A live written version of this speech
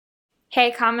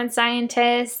Hey, common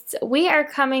scientists. We are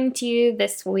coming to you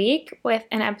this week with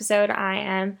an episode I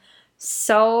am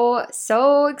so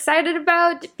excited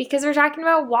about because we're talking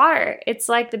about water. It's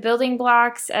like the building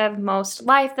blocks of most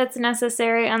life that's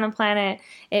necessary on the planet.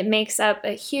 It makes up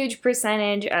a huge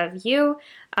percentage of you,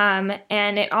 and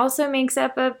it also makes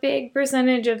up a big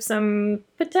percentage of some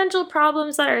potential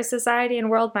problems that our society and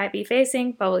world might be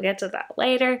facing, but we'll get to that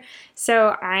later.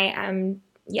 So I am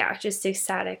just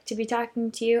ecstatic to be talking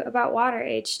to you about water,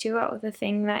 H2O, the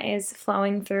thing that is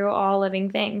flowing through all living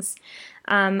things.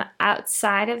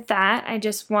 Outside of that, I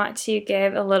just want to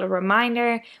give a little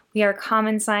reminder. We are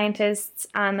common scientists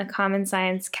on the Common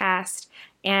Science Cast,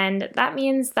 and that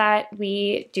means that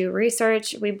we do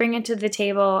research, we bring it to the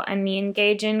table, and we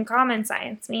engage in common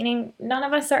science, meaning none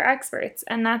of us are experts,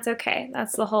 and that's okay.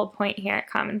 That's the whole point here at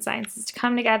Common Science, is to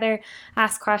come together,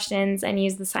 ask questions, and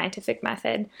use the scientific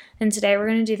method. And today we're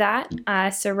going to do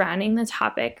that surrounding the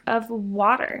topic of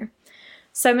water.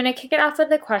 So I'm going to kick it off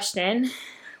with a question,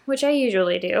 which I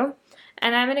usually do.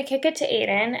 And I'm going to kick it to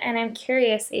Aiden, and I'm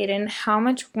curious, Aiden, how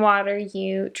much water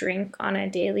you drink on a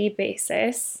daily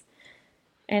basis,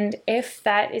 and if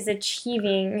that is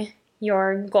achieving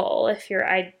your goal, if you're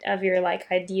of your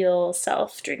ideal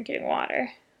self drinking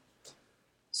water.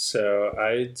 So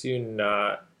I do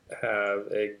not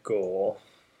have a goal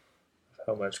of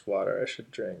how much water I should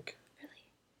drink.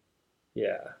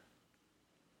 Really?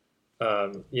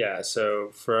 Yeah. So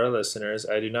for our listeners,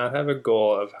 I do not have a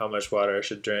goal of how much water I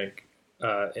should drink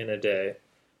in a day.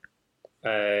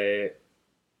 I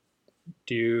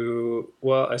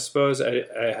I suppose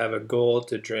I have a goal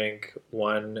to drink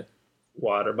one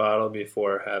water bottle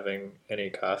before having any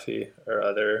coffee or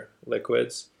other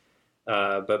liquids.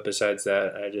 But besides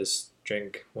that, I just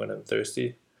drink when I'm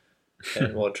thirsty,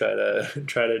 and we'll try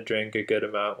to drink a good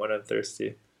amount when I'm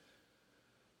thirsty.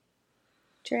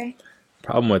 Dre?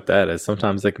 Problem with that is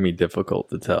sometimes it can be difficult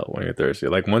to tell when you're thirsty.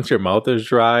 Like once your mouth is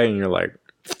dry and you're like,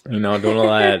 doing all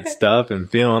that stuff and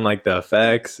feeling like the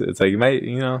effects, it's like you might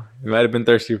have been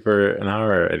thirsty for an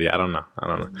hour already. I don't know.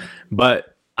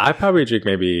 But I probably drink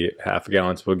maybe half a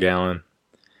gallon to a gallon.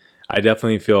 I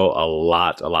definitely feel a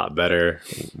lot better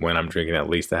when I'm drinking at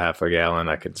least a half a gallon.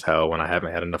 I can tell when I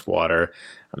haven't had enough water.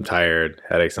 I'm tired,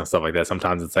 headaches and stuff like that.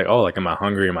 Sometimes it's like, oh, like, am I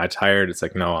hungry? Am I tired? It's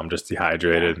like, no, I'm just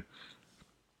dehydrated.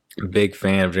 Big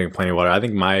fan of drinking plenty of water. I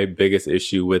think my biggest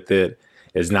issue with it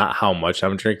is not how much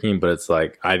I'm drinking, but it's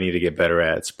like I need to get better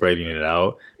at spreading it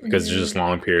out because there's just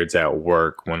long periods at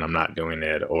work when I'm not doing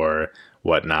it or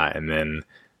whatnot. And then,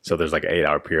 so there's like an 8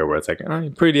 hour period where it's like, oh,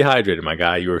 you're pretty dehydrated, my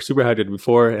guy. You were super hydrated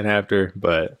before and after,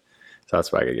 but so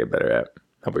that's what I could get better at.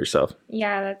 How about yourself?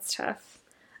 Yeah, that's tough.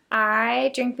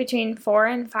 I drink between 4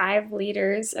 and 5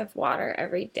 liters of water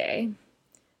every day.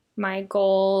 My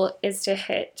goal is to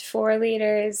hit 4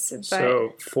 liters. But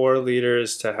So 4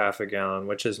 liters to half a gallon,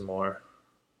 which is more?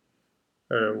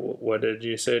 Or what did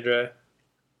you say, Dre?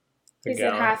 Is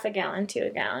it half a gallon to a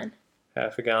gallon?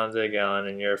 Half a gallon to a gallon,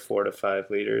 and you're 4 to 5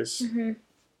 liters. Mm-hmm.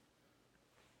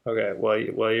 Okay,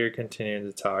 while you're continuing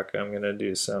to talk, I'm going to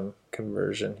do some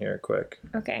conversion here quick.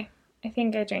 Okay, I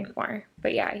think I drink more.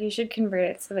 But yeah, you should convert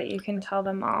it so that you can tell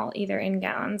them all, either in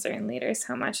gallons or in liters,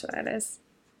 how much that is.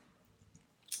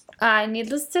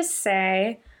 Needless to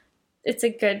say, it's a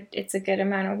good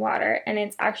amount of water, and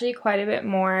it's actually quite a bit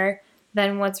more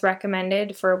than what's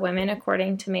recommended for women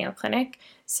according to Mayo Clinic.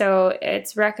 So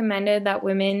it's recommended that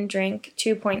women drink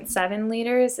 2.7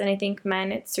 liters, and I think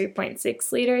men it's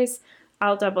 3.6 liters.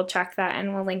 I'll double check that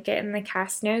and we'll link it in the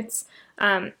cast notes.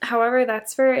 However,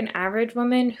 that's for an average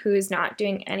woman who's not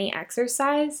doing any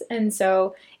exercise. And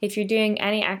so if you're doing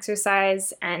any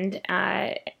exercise and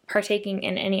partaking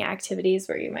in any activities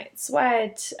where you might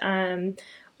sweat,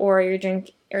 or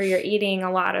you're eating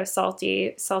a lot of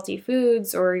salty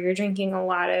foods, or you're drinking a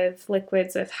lot of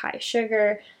liquids with high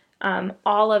sugar,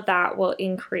 all of that will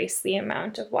increase the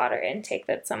amount of water intake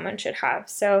that someone should have.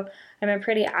 So I'm a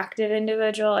pretty active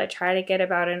individual. I try to get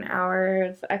about an hour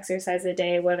of exercise a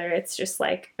day, whether it's just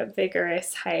like a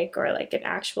vigorous hike or like an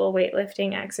actual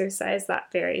weightlifting exercise.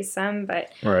 That varies some,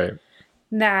 but Right.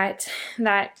 that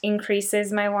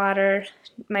increases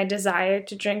my desire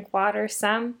to drink water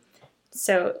some.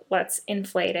 So let's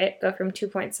inflate it, go from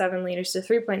 2.7 liters to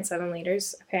 3.7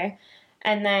 liters, okay?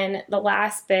 And then the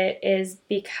last bit is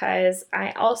because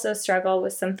I also struggle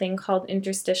with something called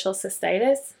interstitial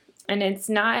cystitis, and it's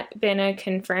not been a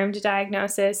confirmed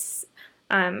diagnosis.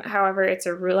 However, it's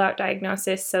a rule-out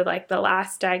diagnosis, so like the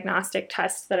last diagnostic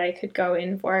test that I could go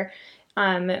in for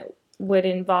would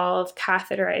involve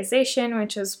catheterization,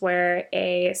 which is where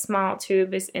a small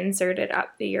tube is inserted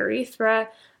up the urethra,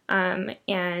 and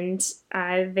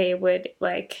they would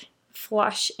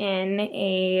flush in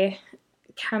a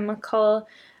chemical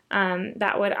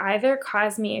that would either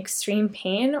cause me extreme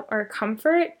pain or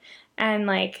comfort. And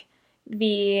like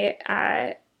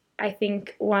I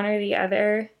think one or the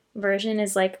other version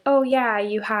is like, oh yeah,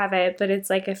 you have it, but it's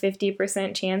like a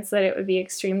 50% chance that it would be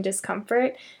extreme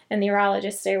discomfort. And the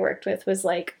urologist I worked with was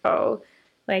like, oh,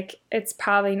 like it's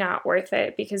probably not worth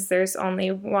it because there's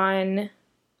only one.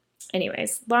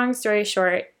 Anyways, long story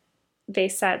short, they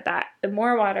said that the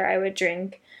more water I would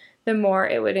drink, the more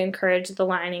it would encourage the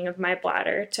lining of my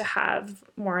bladder to have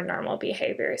more normal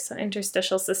behavior. So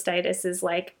interstitial cystitis is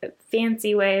like a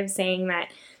fancy way of saying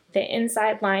that the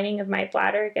inside lining of my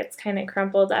bladder gets kind of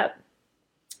crumpled up.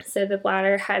 So the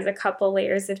bladder has a couple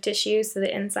layers of tissue. So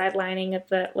the inside lining of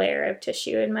the layer of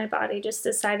tissue in my body just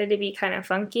decided to be kind of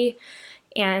funky.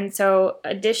 And so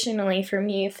additionally for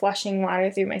me, flushing water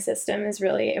through my system is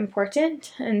really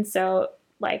important. And so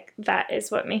like that is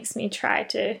what makes me try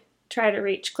to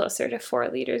reach closer to 4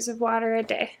 liters of water a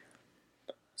day.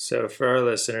 So for our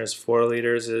listeners, 4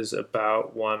 liters is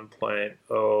about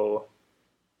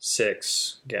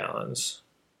 1.06 gallons.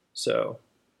 So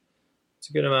it's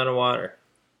a good amount of water.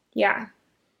 Yeah.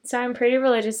 So I'm pretty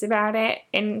religious about it.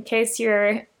 In case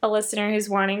you're a listener who's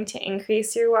wanting to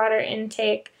increase your water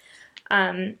intake,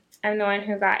 I'm the one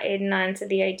who got Aiden onto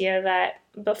the idea that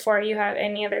before you have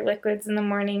any other liquids in the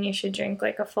morning, you should drink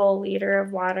like a full liter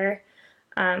of water,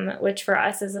 which for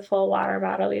us is a full water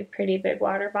bottle. We have pretty big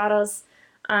water bottles.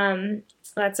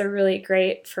 That's a really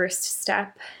great first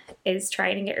step, is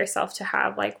trying to get yourself to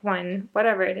have like one,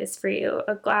 whatever it is for you,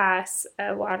 a glass,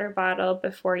 a water bottle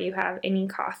before you have any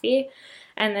coffee.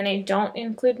 And then I don't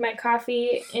include my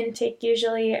coffee intake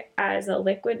usually as a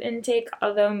liquid intake,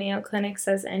 although Mayo Clinic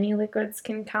says any liquids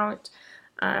can count.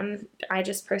 I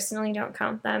just personally don't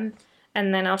count them.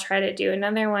 And then I'll try to do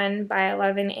another one by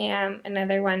 11 a.m.,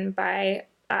 another one by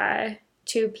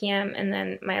 2 p.m., and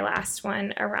then my last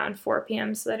one around 4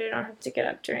 p.m. so that I don't have to get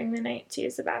up during the night to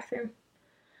use the bathroom.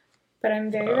 But I'm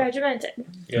very regimented.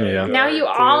 Yeah. Now you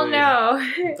all know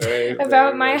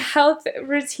about my health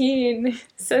routine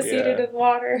associated with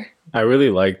water. I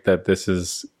really like that this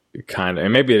is kind of,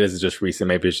 and maybe it is just recent,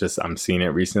 maybe it's just I'm seeing it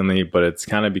recently, but it's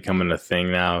kind of becoming a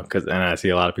thing now, and I see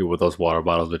a lot of people with those water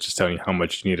bottles that just telling you how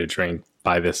much you need to drink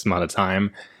by this amount of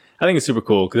time. I think it's super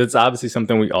cool because it's obviously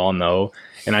something we all know,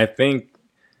 and I think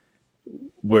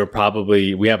we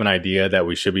have an idea that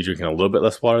we should be drinking a little bit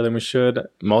less water than we should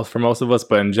for most of us,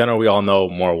 but in general we all know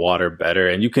more water better.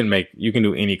 And you can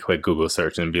do any quick Google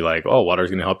search and be like, oh, water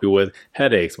is going to help you with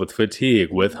headaches, with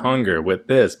fatigue, with hunger, with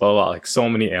this, blah, blah, blah. Like so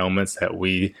many ailments that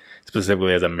we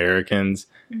specifically as Americans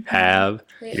have,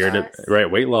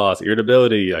 weight loss,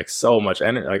 irritability, like so much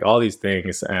energy, like all these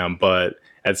things. But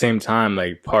at the same time,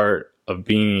 like part of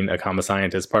being a comma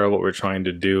scientist, part of what we're trying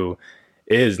to do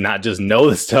is not just know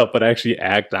the stuff, but actually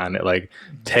act on it. Like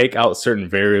take out certain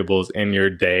variables in your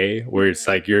day where it's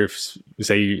like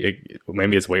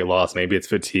maybe it's weight loss, maybe it's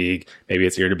fatigue, maybe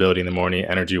it's irritability in the morning,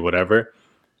 energy, whatever.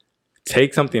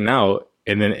 Take something out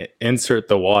and then insert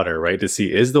the water, right? To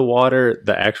see, is the water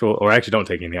the actual, or actually don't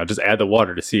take anything out, just add the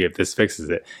water to see if this fixes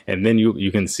it. And then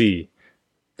you can see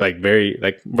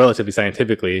relatively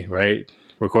scientifically, right?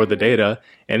 Record the data,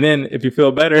 and then if you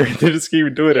feel better, then just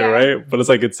keep doing it, right? But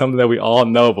it's something that we all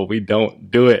know, but we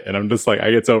don't do it. And I'm just like, I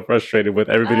get so frustrated with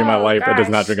everybody in my life that does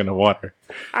not drink enough water.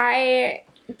 I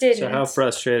didn't. So how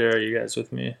frustrated are you guys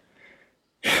with me?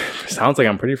 Sounds like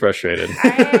I'm pretty frustrated.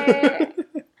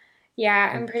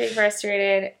 Yeah, I'm pretty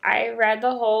frustrated. I read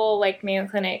the whole Mayo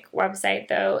Clinic website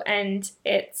though, and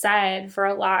it said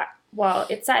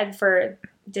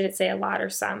did it say a lot or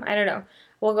some? I don't know.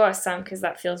 We'll go with some because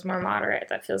that feels more moderate.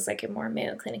 That feels like a more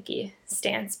Mayo Clinic-y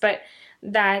stance. But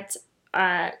that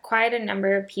quite a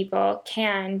number of people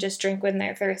can just drink when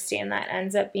they're thirsty, and that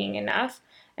ends up being enough.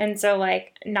 And so,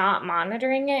 not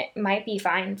monitoring it might be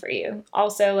fine for you.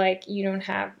 Also, you don't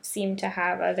seem to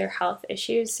have other health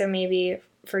issues, so maybe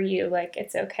for you,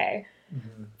 it's okay.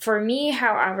 Mm-hmm. For me,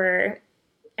 however,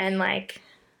 and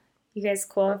you guys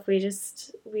cool if we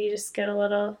just get a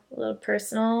little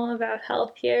personal about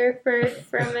health here for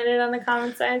a minute on the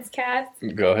Common Science Cast?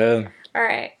 Go ahead. All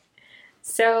right.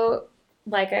 So,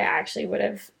 I actually would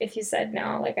have, if you said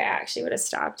no, I actually would have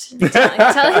stopped telling you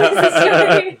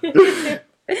the story.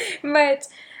 But,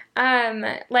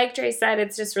 like Dre said,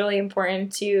 it's just really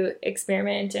important to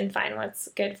experiment and find what's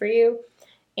good for you.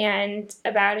 And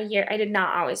about a year, I did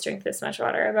not always drink this much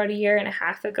water. About a year and a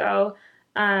half ago,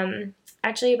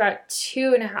 actually about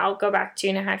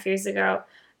 2.5 years ago,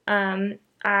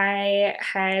 I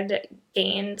had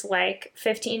gained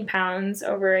 15 pounds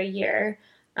over a year,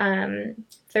 30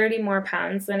 more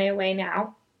pounds than I weigh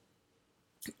now.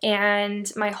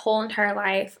 And my whole entire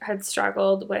life had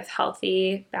struggled with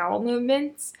healthy bowel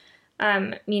movements,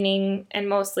 meaning, and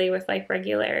mostly with like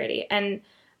regularity. And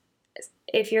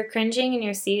if you're cringing in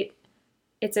your seat,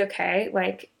 it's okay.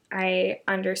 Like, I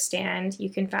understand you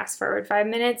can fast forward 5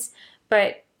 minutes,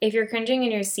 but if you're cringing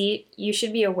in your seat, you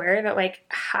should be aware that like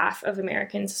half of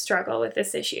Americans struggle with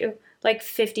this issue. Like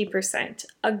 50%,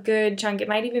 a good chunk. It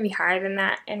might even be higher than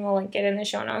that, and we'll link it in the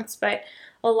show notes. But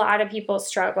a lot of people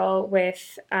struggle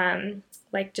with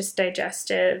like just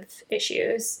digestive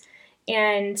issues.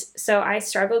 And so I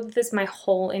struggled with this my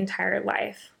whole entire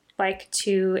life, like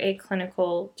to a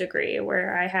clinical degree,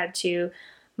 where I had to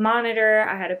monitor,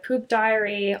 I had a poop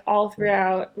diary all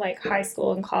throughout like high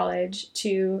school and college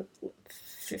to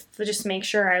just make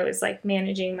sure I was like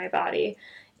managing my body.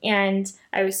 And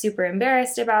I was super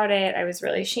embarrassed about it. I was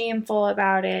really shameful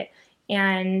about it.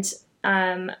 And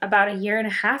about a year and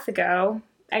a half ago,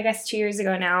 I guess 2 years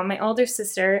ago now, my older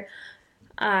sister,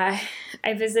 I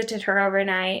visited her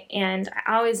overnight, and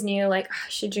I always knew like, oh, I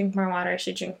should drink more water. I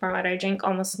should drink more water. I drank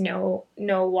almost no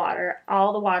water.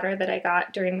 All the water that I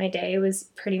got during my day was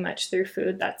pretty much through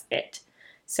food. That's it.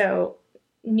 So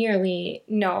nearly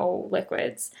no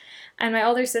liquids. And my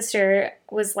older sister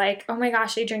was like, oh my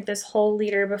gosh, I drink this whole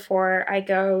liter before I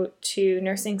go to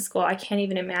nursing school. I can't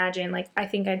even imagine. Like, I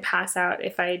think I'd pass out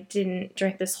if I didn't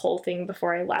drink this whole thing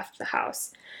before I left the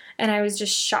house. And I was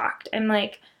just shocked. I'm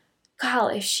like,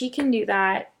 God, if she can do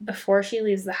that before she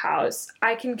leaves the house,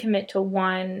 I can commit to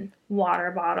one water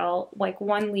bottle, like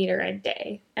 1 liter a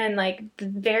day. And like the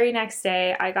very next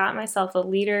day, I got myself a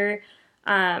liter,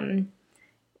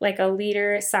 like a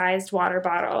liter sized water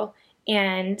bottle,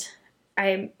 and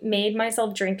I made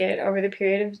myself drink it over the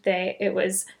period of the day. It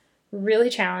was really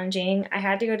challenging. I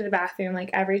had to go to the bathroom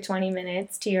like every 20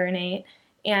 minutes to urinate,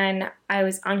 and I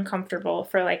was uncomfortable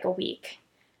for like a week.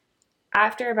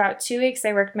 After about 2 weeks,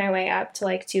 I worked my way up to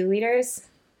like 2 liters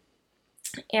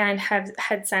and have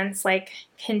had since like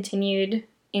continued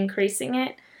increasing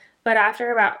it. But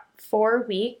after about 4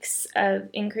 weeks of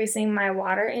increasing my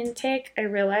water intake, I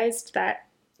realized that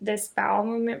this bowel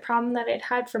movement problem that it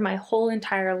had for my whole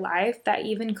entire life, that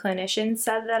even clinicians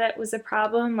said that it was a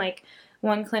problem. Like,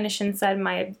 one clinician said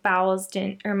my bowels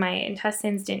didn't, or my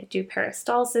intestines didn't do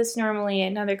peristalsis normally.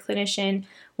 Another clinician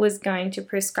was going to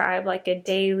prescribe like a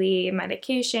daily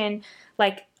medication.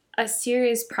 Like, a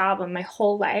serious problem my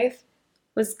whole life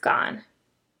was gone.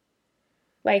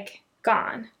 Like,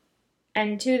 gone.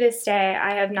 And to this day,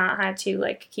 I have not had to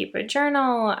like keep a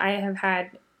journal. I have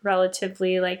had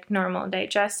relatively like normal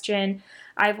digestion.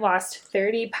 I've lost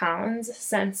 30 pounds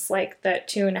since like the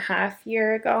 2.5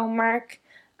 year ago mark.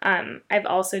 I've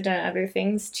also done other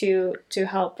things to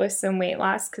help with some weight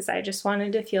loss because I just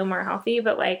wanted to feel more healthy.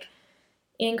 But like,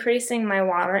 increasing my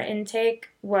water intake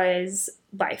was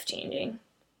life changing.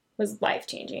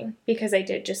 Because I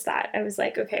did just that. I was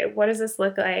like, okay, what does this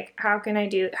look like? How can I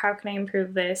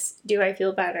improve this? Do I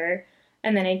feel better?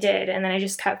 And then I did, and then I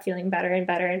just kept feeling better and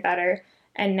better and better.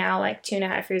 And now, like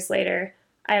 2.5 years later,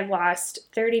 I've lost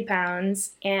 30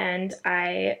 pounds, and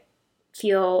I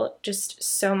feel just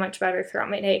so much better throughout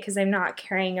my day because I'm not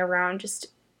carrying around just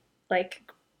like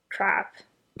crap.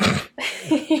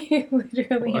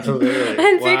 Literally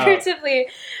and figuratively.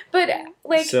 Wow. But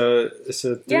like, so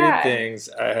 3 things.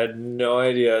 I had no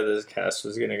idea this cast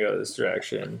was gonna go this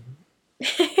direction.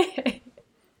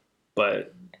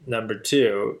 But number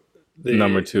 2,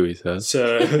 he says.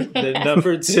 So the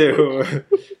number 2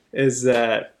 is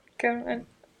that come on.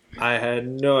 I had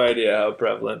no idea how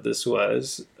prevalent this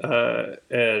was.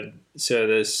 And so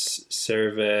this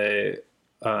survey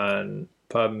on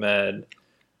PubMed,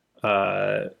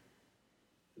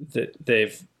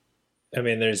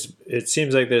 it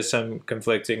seems like there's some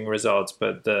conflicting results,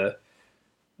 but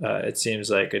it seems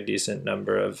like a decent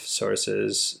number of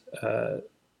sources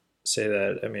say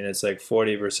that, it's like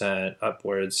 40%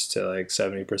 upwards to like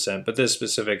 70%, but this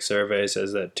specific survey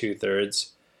says that 2/3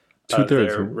 of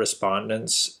their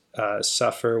respondents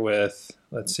suffer with,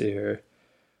 let's see here,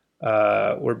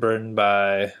 were burdened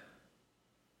by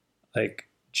like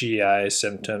GI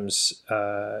symptoms,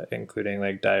 including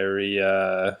like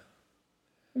diarrhea,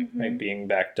 like being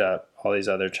backed up, all these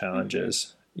other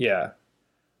challenges. Yeah.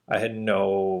 I had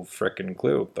no freaking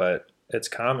clue, but it's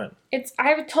common.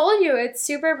 I've told you, it's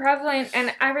super prevalent,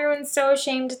 and everyone's so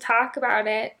ashamed to talk about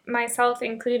it, myself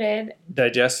included.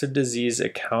 Digestive disease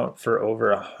account for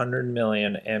over 100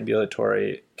 million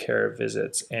ambulatory care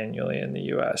visits annually in the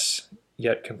U.S.,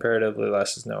 yet comparatively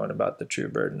less is known about the true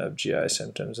burden of GI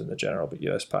symptoms in the general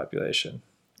U.S. population.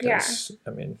 Yeah.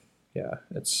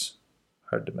 It's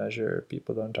hard to measure.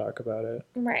 People don't talk about it.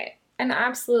 Right. And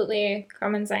absolutely,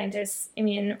 common scientists, I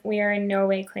mean, we are in no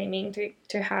way claiming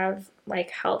to have like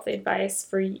health advice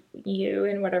for you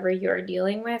and whatever you're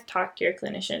dealing with. Talk to your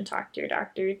clinician, talk to your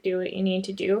doctor, do what you need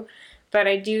to do. But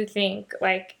I do think,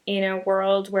 like, in a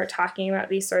world where talking about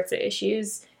these sorts of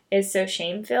issues is so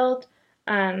shame filled,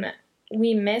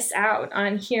 we miss out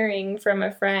on hearing from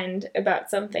a friend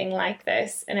about something like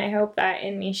this. And I hope that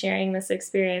in me sharing this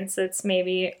experience that's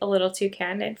maybe a little too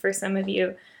candid for some of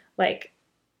you, like,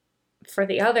 for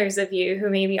the others of you who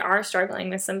maybe are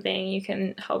struggling with something, you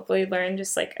can hopefully learn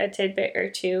just like a tidbit or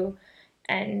two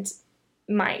and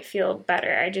might feel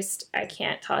better. I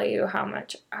can't tell you how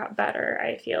better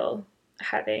I feel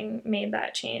having made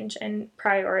that change and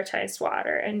prioritized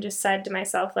water and just said to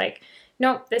myself, like,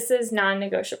 nope, this is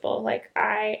non-negotiable. Like,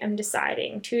 I am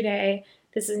deciding today,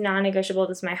 this is non-negotiable.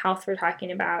 This is my health we're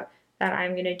talking about, that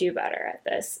I'm going to do better at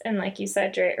this. And like you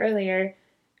said, Dre, earlier,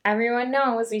 everyone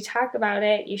knows we talk about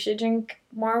it. You should drink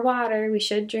more water. We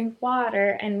should drink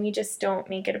water. And we just don't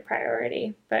make it a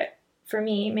priority. But for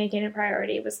me, making it a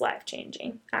priority was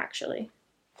life-changing, actually.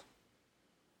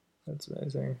 That's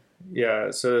amazing. Yeah,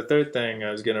 so the third thing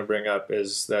I was going to bring up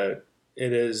is that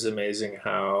it is amazing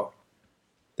how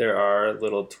there are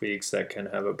little tweaks that can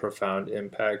have a profound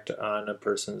impact on a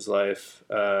person's life.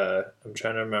 I'm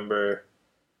trying to remember.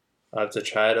 I'll have to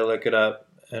try to look it up,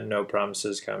 and no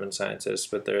promises, common scientists,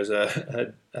 but there's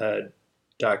a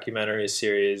documentary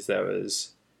series that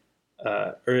was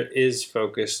or is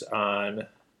focused on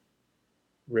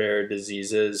rare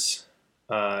diseases,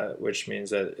 which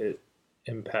means that it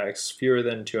impacts fewer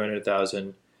than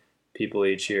 200,000 people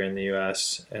each year in the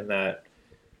U.S., and that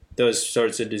those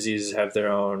sorts of diseases have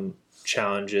their own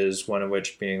challenges, one of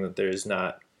which being that there's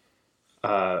not,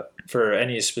 for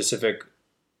any specific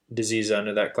disease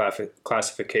under that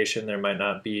classification, there might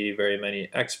not be very many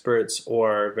experts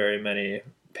or very many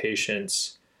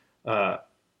patients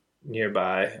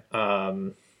nearby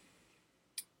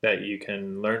that you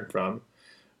can learn from.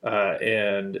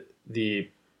 And the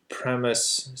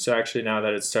premise, so actually now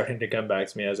that it's starting to come back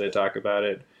to me as I talk about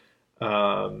it,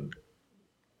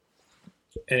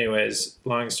 anyways,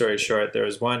 long story short, there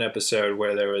was one episode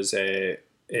where there was a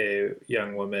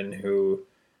young woman who,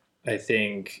 I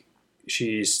think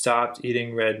she stopped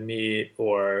eating red meat,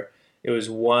 or it was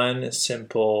one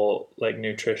simple like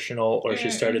nutritional, or she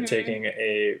started taking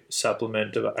a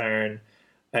supplement of iron.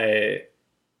 It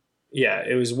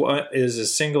was a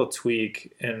single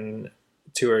tweak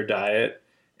to her diet,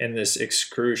 and this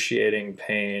excruciating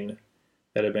pain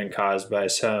that had been caused by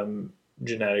some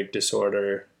genetic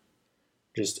disorder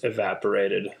just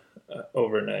evaporated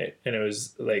overnight. And it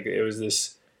was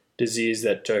this disease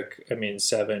that took,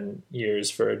 7 years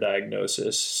for a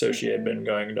diagnosis. So she had been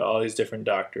going to all these different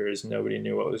doctors. Nobody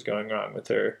knew what was going wrong with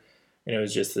her. And it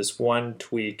was just this one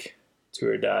tweak to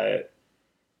her diet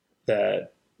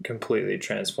that completely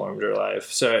transformed her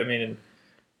life. So,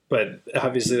 but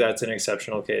obviously that's an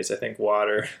exceptional case. I think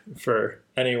water for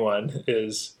anyone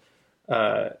is,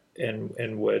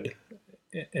 and would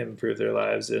improve their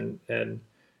lives. And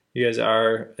you guys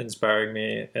are inspiring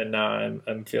me. And now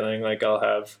I'm feeling like I'll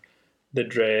have the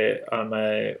Dre on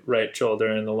my right shoulder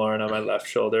and the Lauren on my left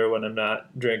shoulder when I'm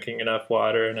not drinking enough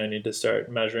water, and I need to start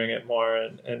measuring it more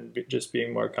and just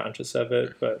being more conscious of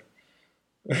it. But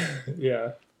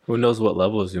yeah. Who knows what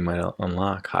levels you might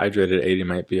unlock? Hydrated 80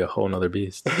 might be a whole nother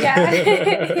beast. Yeah,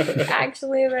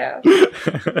 actually though.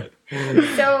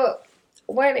 So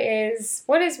what is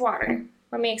water?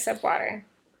 What makes up water?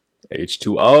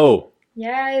 H2O.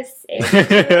 Yes,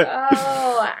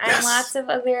 H2O, and lots of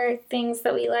other things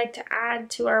that we like to add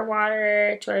to our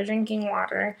water, to our drinking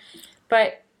water.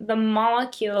 But the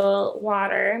molecule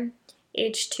water,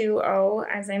 H2O,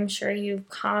 as I'm sure you've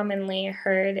commonly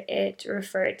heard it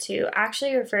referred to,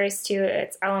 actually refers to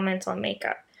its elemental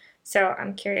makeup. So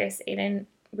I'm curious, Aiden,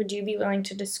 would you be willing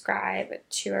to describe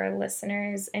to our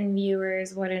listeners and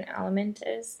viewers what an element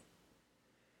is?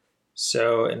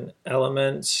 So an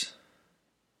element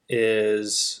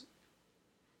is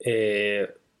a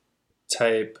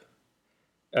type,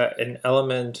 an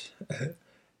element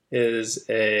is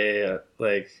a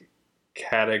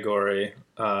category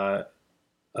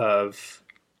of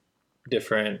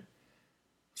different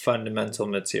fundamental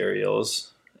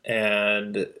materials,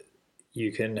 and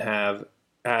you can have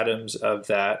atoms of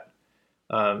that,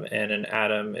 and an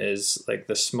atom is like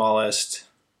the smallest,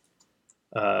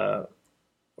 or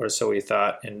so we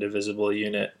thought, indivisible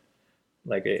unit,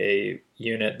 like a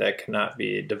unit that cannot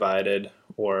be divided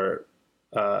or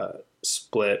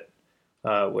split,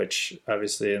 which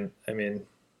obviously,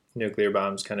 nuclear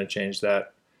bombs kind of changed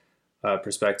that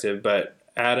perspective. But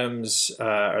atoms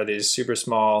are these super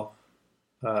small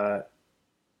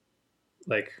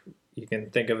like you can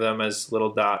think of them as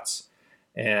little dots,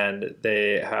 and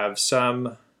they have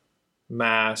some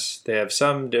mass. They have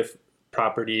some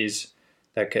properties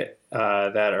that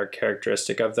are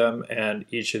characteristic of them, and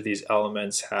each of these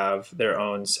elements have their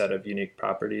own set of unique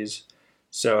properties.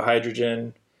 So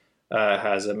hydrogen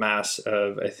has a mass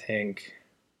of, I think,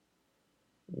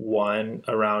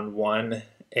 around 1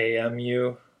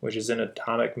 AMU, which is an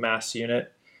atomic mass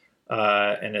unit,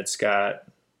 and it's got,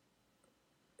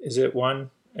 is it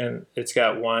one? And it's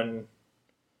got one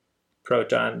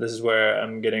proton. This is where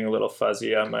I'm getting a little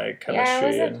fuzzy on my chemistry. Yeah, I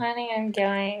wasn't planning on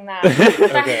going that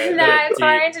Okay, that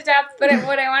far into depth, but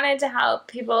what I wanted to help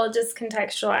people just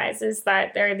contextualize is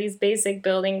that there are these basic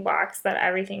building blocks that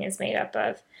everything is made up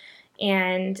of,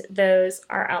 and those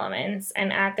are elements.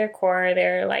 And at their core,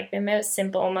 they're like the most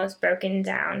simple, most broken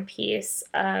down piece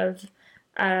of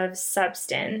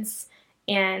substance.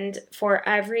 And for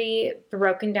every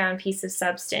broken down piece of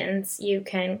substance, you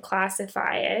can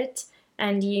classify it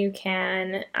and you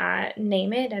can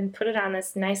name it and put it on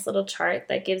this nice little chart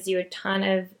that gives you a ton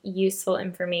of useful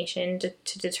information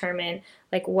to determine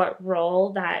like what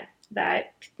role that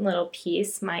little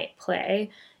piece might play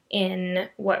in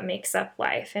what makes up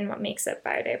life and what makes up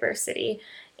biodiversity.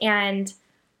 And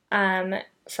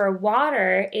for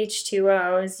water,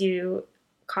 H2O, as you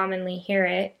commonly hear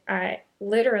it,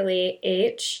 literally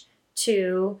H,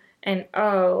 2, and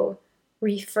O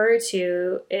refer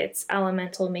to its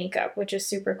elemental makeup, which is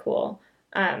super cool.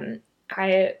 When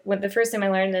the first time I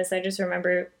learned this, I just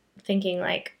remember thinking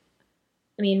like,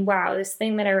 I mean, wow, this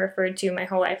thing that I referred to my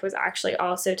whole life was actually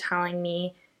also telling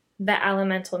me the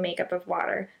elemental makeup of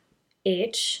water.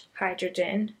 H,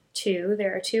 hydrogen. 2,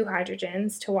 there are 2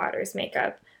 hydrogens to water's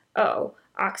makeup. O,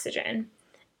 oxygen.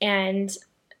 And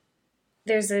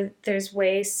there's too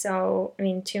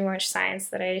much science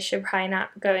that I should probably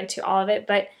not go into all of it,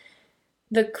 but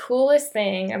the coolest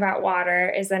thing about water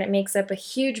is that it makes up a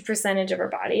huge percentage of our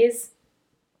bodies,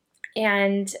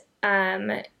 and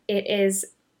it is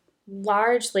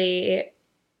largely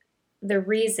the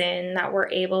reason that we're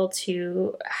able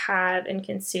to have and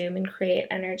consume and create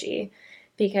energy,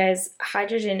 because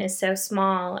hydrogen is so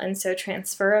small and so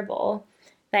transferable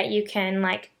that you can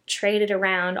like trade it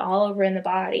around all over in the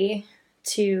body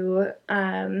to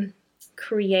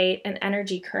create an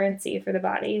energy currency for the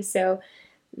body. So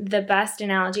the best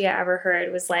analogy I ever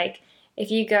heard was like, if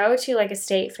you go to like a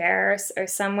state fair or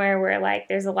somewhere where like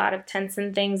there's a lot of tents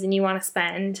and things and you want to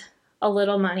spend a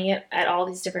little money at all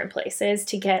these different places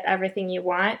to get everything you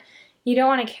want, you don't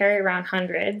want to carry around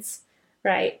hundreds,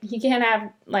 right? You can't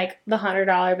have like the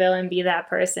 $100 bill and be that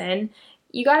person.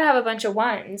 You got to have a bunch of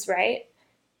ones, right?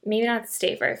 Maybe not the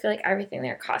state fair. I feel like everything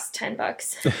there costs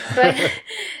 $10.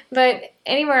 But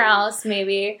anywhere else,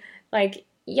 maybe like,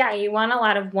 yeah, you want a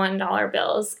lot of $1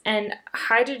 bills. And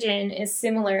hydrogen is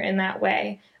similar in that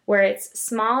way, where it's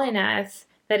small enough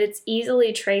that it's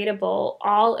easily tradable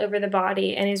all over the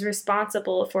body and is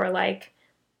responsible for like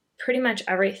pretty much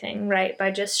everything, right?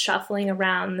 By just shuffling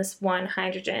around this one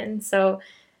hydrogen. So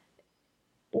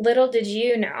little did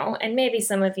you know, and maybe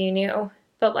some of you knew,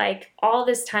 but like all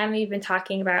this time we've been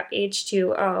talking about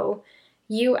H2O,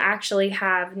 you actually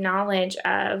have knowledge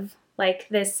of like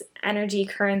this energy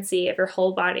currency of your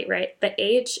whole body, right? The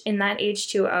H in that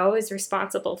H2O is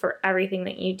responsible for everything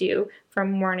that you do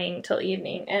from morning till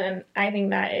evening. And I think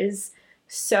that is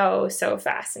so, so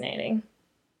fascinating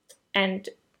and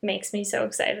makes me so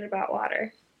excited about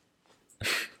water.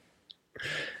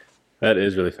 That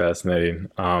is really fascinating.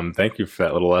 Thank you for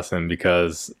that little lesson,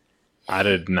 because I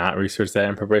did not research that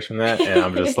in preparation for that, and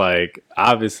I'm just like,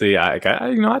 obviously, I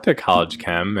took college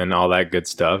chem and all that good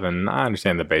stuff, and I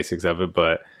understand the basics of it,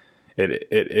 but it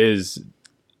is,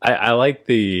 I like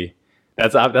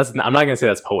that's I'm not gonna say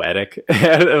that's poetic.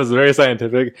 It was very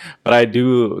scientific, but I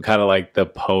do kind of like the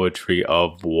poetry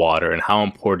of water and how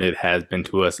important it has been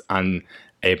to us on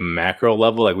a macro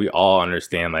level. Like we all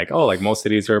understand, like, oh, like most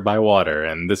cities are by water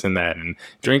and this and that, and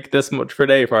drink this much per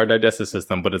day for our digestive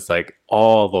system. But it's like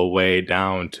all the way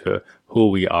down to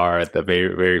who we are at the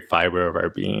very, very fiber of our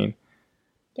being.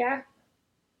 Yeah.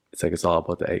 It's like it's all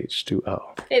about the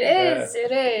H2O. It is. Yeah.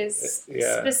 It is.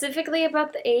 Yeah. Specifically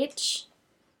about the H.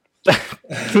 So,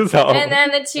 And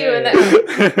then the 2 and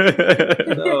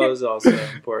the O. No, it was also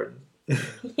important.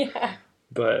 Yeah.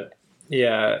 But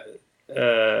yeah,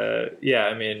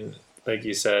 I mean, like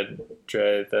you said,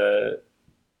 Dre,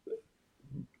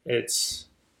 it's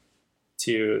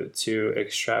to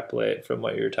extrapolate from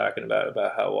what you were talking about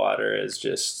how water is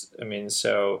just, I mean,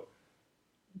 so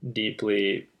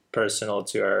deeply personal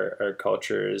to our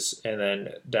cultures, and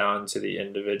then down to the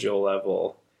individual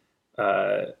level,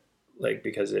 like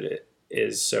because it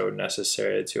is so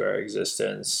necessary to our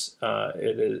existence.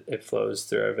 It flows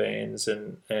through our veins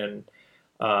and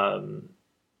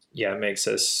makes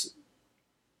us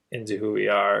into who we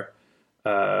are.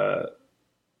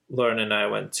 Lauren and I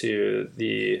went to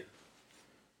the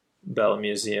Bell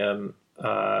Museum,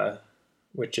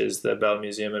 which is the Bell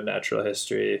Museum of Natural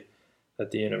History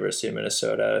that the University of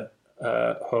Minnesota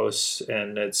hosts,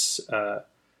 and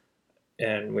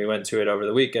and we went to it over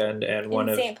the weekend. And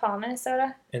in St. Paul,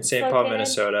 Minnesota. In St. Paul,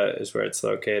 Minnesota is where it's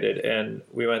located, and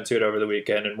we went to it over the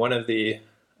weekend. And one of the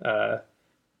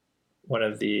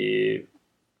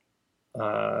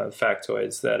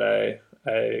factoids that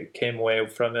I came away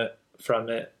from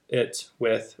it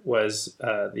with was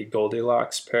the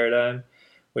Goldilocks paradigm,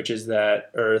 which is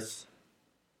that Earth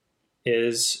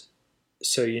is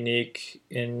so unique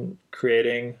in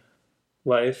creating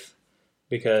life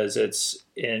because it's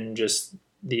in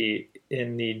the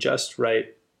just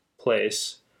right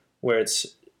place where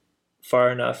it's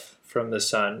far enough from the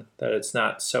sun that it's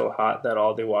not so hot that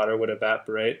all the water would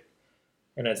evaporate,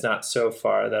 and it's not so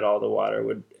far that all the water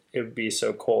would be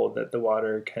so cold that the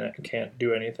water can't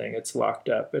do anything. It's locked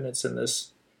up, and it's in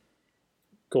this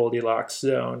Goldilocks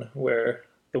zone where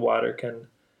the water can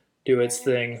do its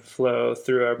thing, flow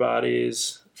through our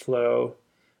bodies, flow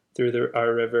through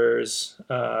our rivers.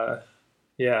 So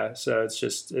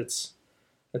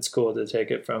it's cool to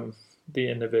take it from the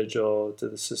individual to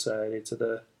the society to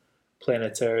the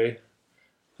planetary.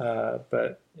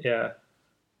 But yeah,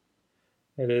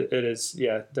 it is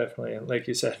definitely, like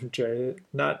you said, Jay,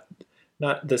 not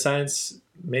the science,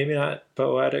 maybe not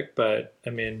poetic, but I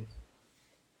mean,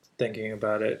 thinking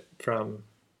about it from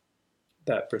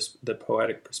the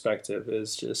poetic perspective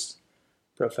is just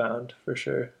profound for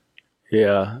sure.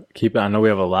 Yeah, I know we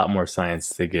have a lot more science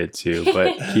to get to,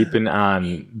 but keeping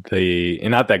on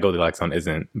and not that Goldilocks zone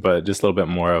isn't, but just a little bit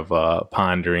more of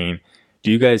pondering.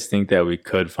 Do you guys think that we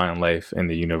could find life in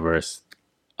the universe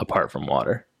apart from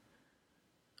water,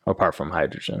 apart from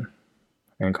hydrogen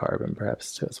and carbon,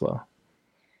 perhaps too as well?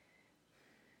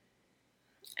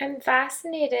 I'm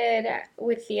fascinated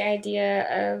with the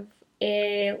idea of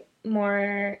a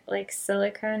more like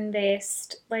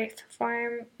silicon-based life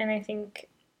form, and I think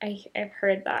I've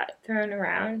heard that thrown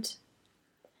around.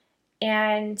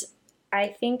 And I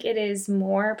think it is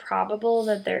more probable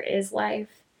that there is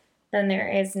life than there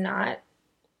is not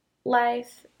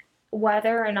life,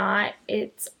 whether or not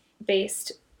it's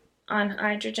based on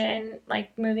hydrogen,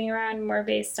 like moving around, more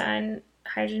based on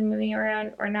hydrogen moving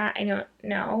around or not. I don't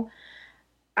know.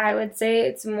 I would say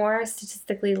it's more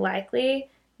statistically likely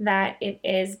that it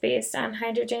is based on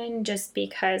hydrogen just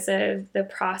because of the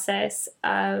process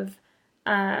of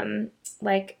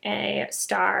like a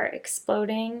star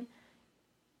exploding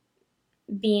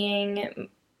being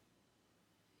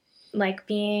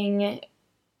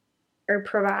or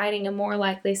providing a more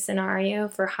likely scenario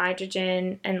for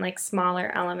hydrogen and like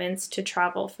smaller elements to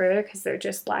travel further because they're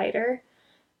just lighter.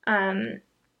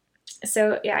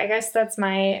 So yeah, I guess that's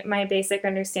my basic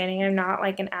understanding. I'm not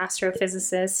like an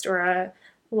astrophysicist or a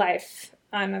life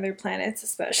on other planets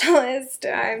specialist.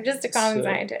 I'm just a common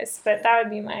scientist, but that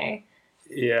would be my.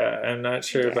 Yeah, I'm not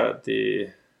sure about the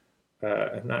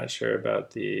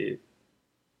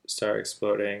star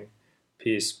exploding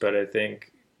piece, but I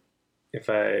think if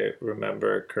I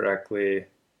remember correctly,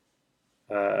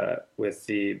 with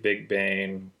the Big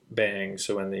Bang,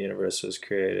 so when the universe was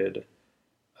created,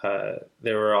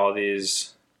 there were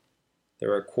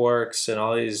quarks and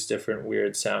all these different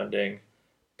weird sounding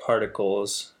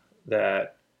particles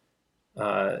that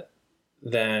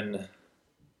then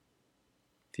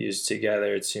fused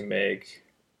together to make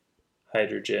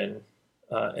hydrogen,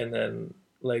 and then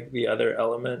like the other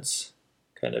elements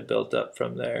kind of built up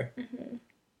from there. Mm-hmm.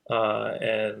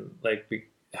 And like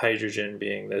hydrogen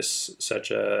being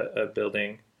such a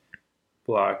building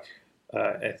block,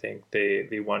 I think the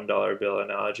 $1 bill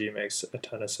analogy makes a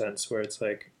ton of sense, where it's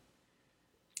like,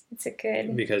 it's a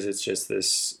good, because it's just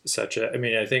I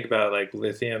mean, I think about like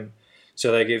lithium.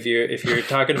 So like if you're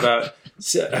talking about,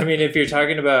 if you're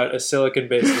talking about a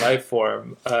silicon-based life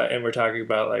form, and we're talking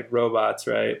about like robots,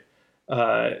 right?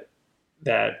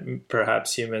 That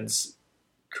perhaps humans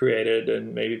created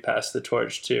and maybe passed the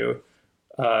torch to,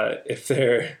 if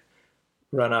they're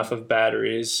run off of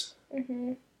batteries,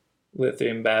 mm-hmm.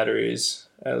 lithium batteries,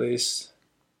 at least,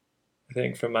 I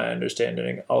think from my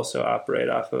understanding, also operate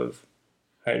off of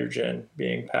hydrogen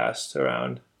being passed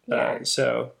around.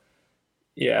 So,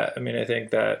 yeah, I mean, I think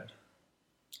that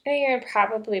it would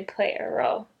probably play a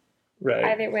role. Right.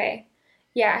 Either way.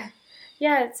 Yeah.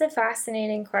 Yeah, it's a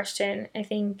fascinating question. I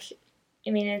think,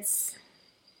 it's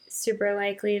super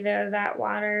likely, though, that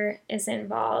water is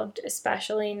involved,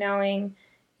 especially knowing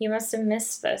you must have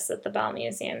missed this at the Bell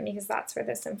Museum, because that's where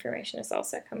this information is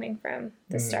also coming from,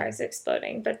 the stars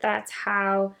exploding. But that's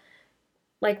how,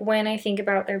 like, when I think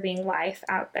about there being life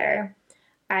out there,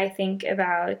 I think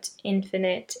about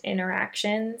infinite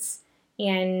interactions.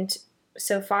 And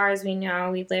so far as we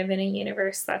know, we live in a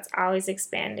universe that's always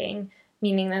expanding,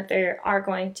 meaning that there are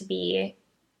going to be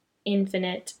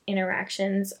infinite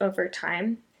interactions over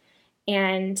time.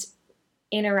 And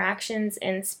interactions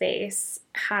in space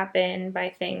happen by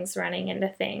things running into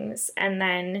things. And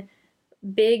then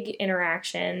big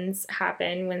interactions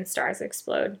happen when stars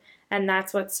explode. And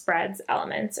that's what spreads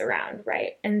elements around,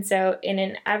 right? And so in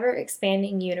an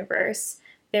ever-expanding universe,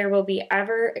 there will be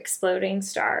ever-exploding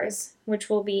stars, which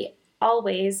will be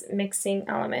always mixing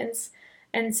elements.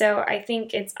 And so I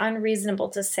think it's unreasonable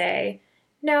to say,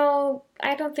 no,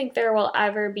 I don't think there will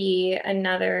ever be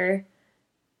another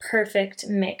perfect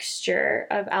mixture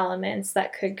of elements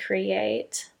that could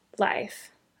create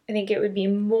life. I think it would be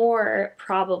more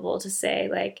probable to say,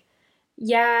 like,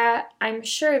 yeah, I'm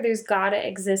sure there's gotta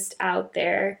exist out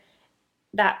there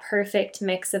that perfect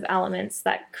mix of elements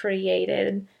that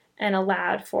created and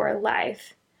allowed for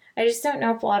life. I just don't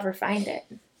know if we'll ever find it.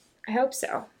 I hope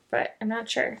so, but I'm not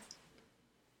sure.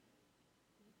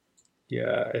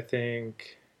 Yeah, I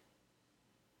think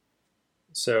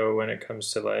so. When it comes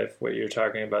to life, what you're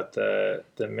talking about, the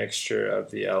mixture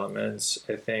of the elements,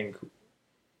 I think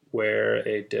where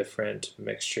a different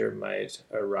mixture might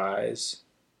arise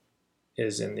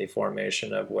is in the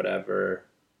formation of whatever,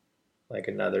 like,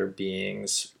 another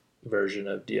being's version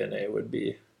of DNA would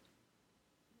be.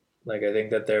 Like, I think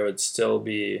that there would still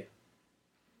be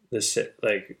this,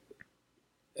 like,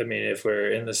 I mean, if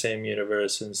we're in the same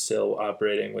universe and still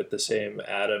operating with the same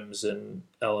atoms and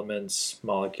elements,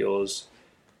 molecules,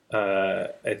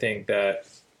 I think that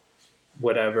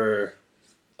whatever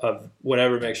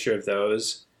mixture of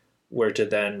those were to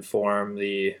then form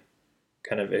the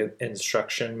kind of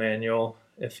instruction manual,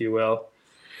 if you will,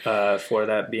 for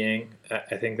that being,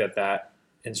 I think that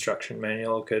instruction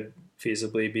manual could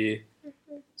feasibly be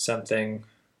some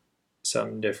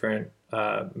different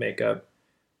makeup.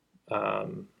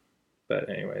 But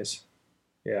anyways,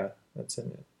 yeah, that's a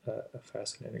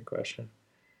fascinating question.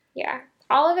 Yeah.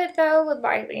 All of it, though, would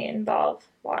likely involve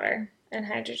water and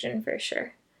hydrogen for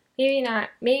sure. Maybe not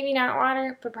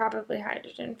water, but probably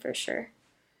hydrogen for sure.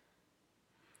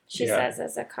 She says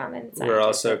as a common scientist. We're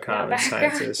also common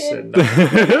scientists and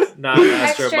not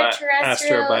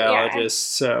astrobiologists,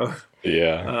 so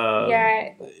yeah.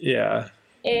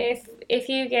 If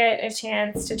you get a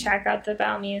chance to check out the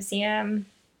Bell Museum,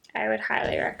 I would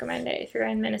highly recommend it if you're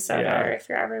in Minnesota or if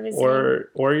you're ever visiting.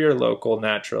 Or your local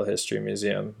natural history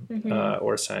museum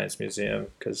or science museum,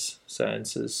 because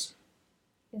science is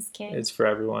king. It's for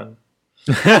everyone.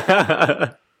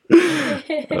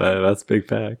 That's big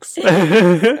facts.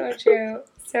 So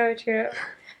true.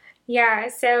 Yeah,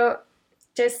 so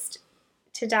just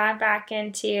to dive back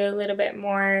into a little bit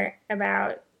more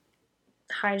about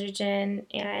hydrogen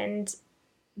and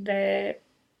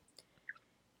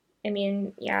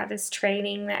this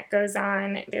trading that goes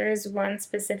on. There is one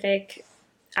specific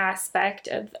aspect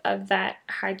of that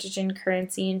hydrogen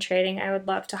currency and trading I would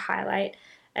love to highlight,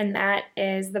 and that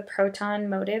is the proton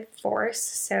motive force.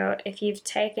 So if you've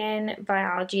taken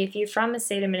biology, if you're from the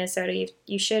state of Minnesota,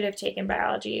 you should have taken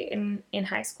biology in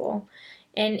high school.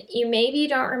 And you maybe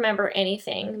don't remember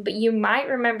anything, but you might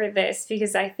remember this,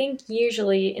 because I think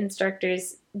usually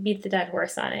instructors beat the dead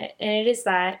horse on it. And it is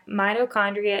that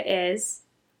mitochondria is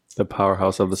the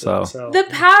powerhouse of the cell. The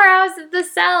powerhouse of the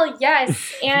cell,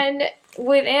 yes. And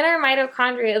within our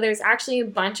mitochondria, there's actually a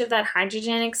bunch of that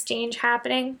hydrogen exchange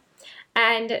happening.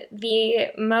 And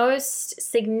the most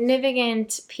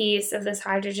significant piece of this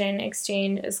hydrogen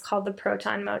exchange is called the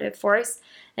proton motive force.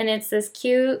 And it's this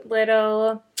cute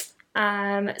little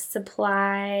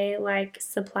supply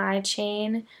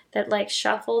chain that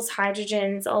shuffles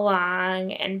hydrogens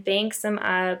along and banks them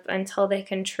up until they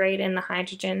can trade in the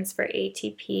hydrogens for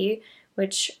ATP,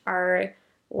 which are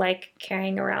like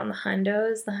carrying around the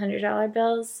hundos, the $100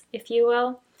 bills, if you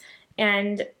will.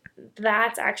 And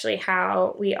that's actually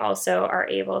how we also are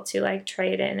able to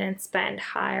trade in and spend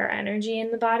higher energy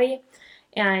in the body.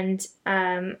 And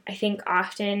I think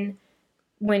often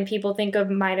when people think of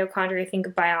mitochondria, think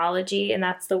of biology, and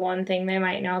that's the one thing they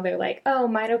might know. They're like, oh,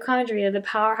 mitochondria, the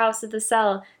powerhouse of the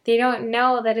cell. They don't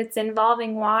know that it's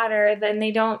involving water. Then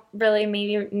they don't really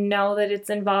maybe know that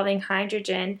it's involving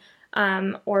hydrogen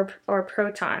or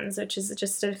protons, which is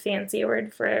just a fancy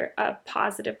word for a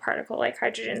positive particle like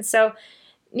hydrogen. So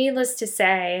needless to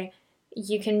say,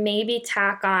 you can maybe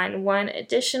tack on one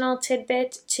additional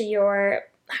tidbit to your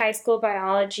high school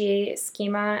biology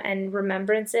schema and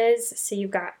remembrances. So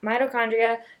you've got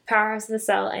mitochondria, powerhouse of the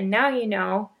cell, and now you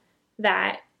know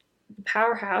that the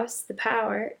powerhouse, the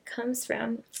power, comes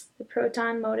from the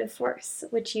proton motive force,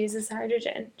 which uses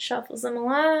hydrogen, shuffles them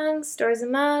along, stores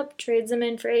them up, trades them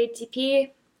in for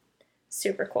ATP.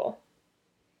 Super cool.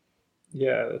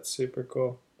 Yeah, that's super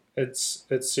cool. It's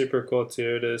super cool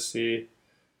too to see.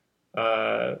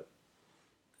 I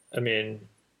mean,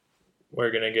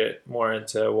 we're gonna get more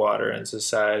into water and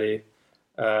society,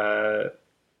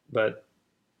 but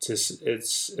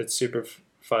it's super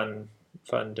fun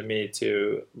to me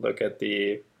to look at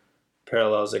the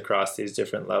parallels across these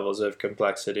different levels of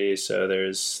complexity. So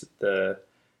there's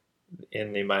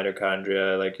in the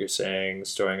mitochondria, like you're saying,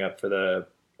 storing up for the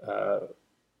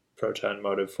proton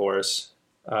motive force,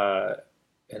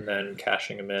 and then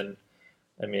cashing them in.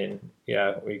 I mean,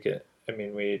 yeah, we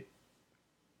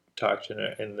talked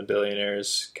in the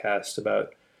Billionaires cast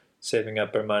about saving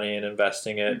up our money and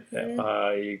investing it.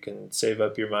 Mm-hmm. You can save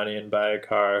up your money and buy a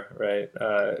car, right?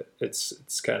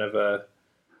 It's kind of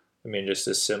just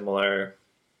a similar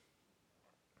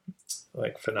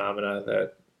like phenomena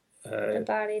that the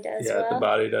body does well. Yeah, the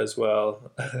body does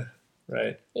well,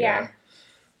 right? Yeah.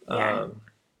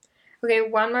 Okay,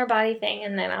 one more body thing,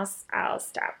 and then I'll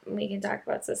stop, and we can talk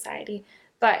about society.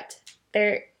 But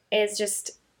there is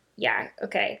just, I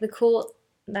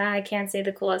can't say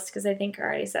the coolest because I think I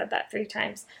already said that 3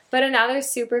 times. But another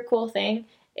super cool thing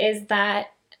is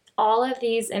that all of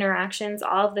these interactions,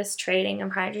 all of this trading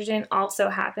of hydrogen also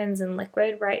happens in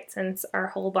liquid, right? Since our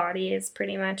whole body is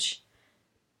pretty much,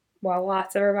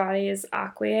 lots of our body is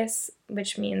aqueous,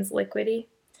 which means liquidy.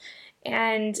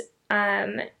 And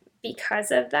because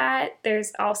of that,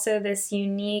 there's also this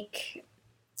unique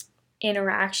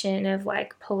interaction of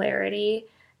like polarity.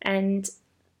 And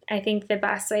I think the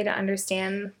best way to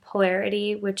understand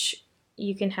polarity, which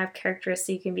you can have characteristics,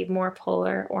 you can be more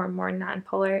polar or more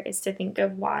nonpolar, is to think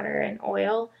of water and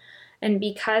oil. And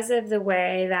because of the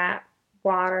way that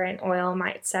water and oil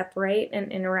might separate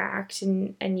and interact,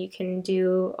 and you can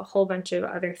do a whole bunch of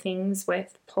other things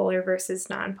with polar versus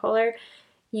nonpolar,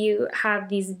 you have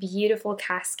these beautiful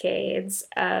cascades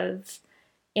of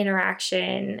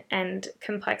interaction and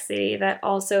complexity that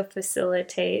also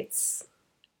facilitates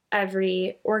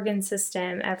every organ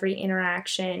system, every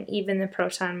interaction, even the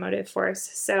proton motive force.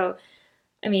 So,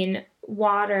 I mean,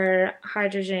 water,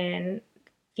 hydrogen,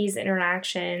 these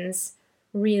interactions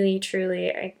really,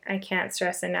 truly, I can't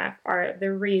stress enough, are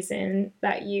the reason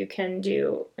that you can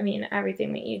do,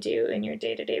 everything that you do in your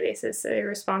day-to-day basis. So you're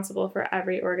responsible for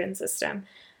every organ system.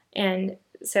 And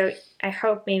so I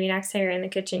hope maybe next time you're in the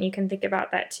kitchen, you can think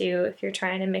about that too. If you're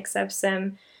trying to mix up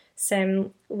some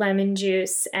lemon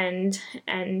juice and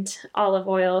olive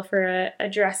oil for a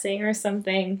dressing or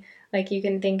something, like you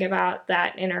can think about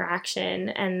that interaction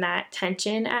and that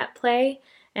tension at play.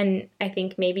 And I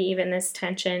think maybe even this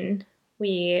tension,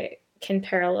 we can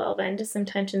parallel then to some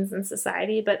tensions in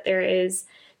society, but there is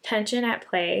tension at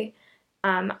play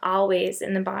always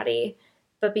in the body.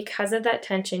 But because of that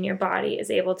tension, your body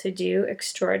is able to do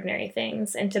extraordinary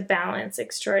things and to balance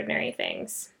extraordinary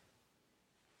things.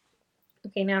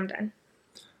 Okay, now I'm done.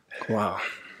 Wow.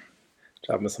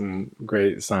 Dropping some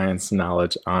great science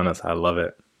knowledge on us. I love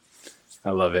it.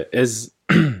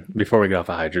 Before we get off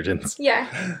of hydrogens.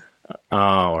 Yeah.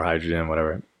 Or hydrogen,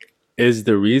 whatever. Is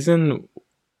the reason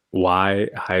why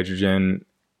hydrogen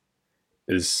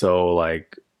is so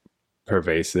like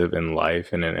pervasive in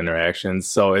life and in interactions?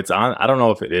 So it's on, I don't know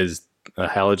if it is a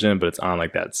halogen, but it's on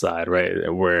like that side,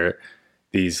 right? Where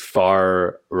these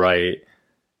far right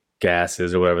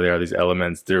gases or whatever they are, these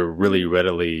elements, they're really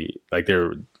readily, like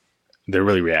they're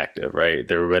really reactive, right?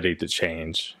 They're ready to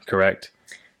change, correct?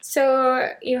 So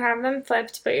you have them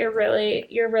flipped, but you're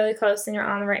really close and you're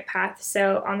on the right path.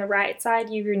 So on the right side,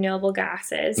 you have your noble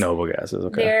gases. Noble gases,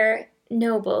 okay. They're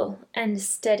noble and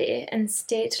steady and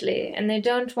stately, and they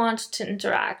don't want to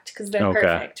interact because they're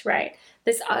perfect, right?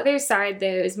 This other side, though,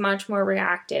 is much more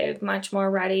reactive, much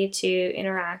more ready to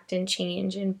interact and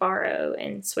change and borrow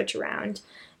and switch around.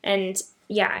 And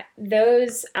yeah,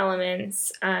 those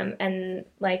elements and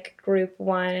like group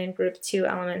 1 and group 2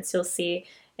 elements you'll see.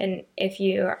 And if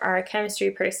you are a chemistry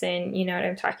person, you know what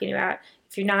I'm talking about.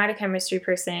 If you're not a chemistry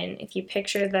person, if you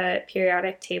picture the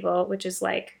periodic table, which is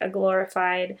like a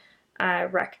glorified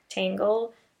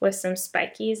rectangle with some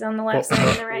spikies on the left side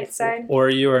and the right side. Or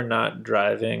you are not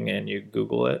driving and you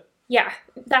Google it. Yeah,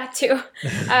 that too.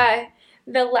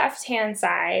 The left-hand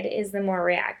side is the more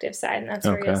reactive side, and that's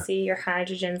where you'll see your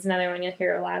hydrogens. Another one you'll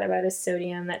hear a lot about is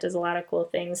sodium. That does a lot of cool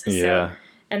things. Yeah. So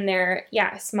and they're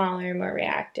smaller, more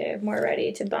reactive, more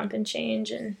ready to bump and change.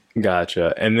 And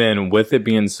Gotcha. And then with it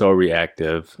being so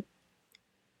reactive,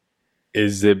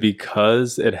 is it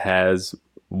because it has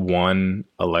one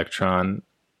electron,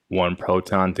 one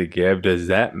proton to give? Does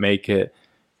that make it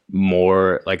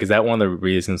more like, is that one of the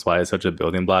reasons why it's such a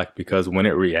building block? Because when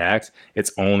it reacts,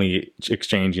 it's only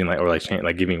exchanging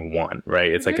like giving one,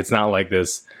 right? It's like, it's not like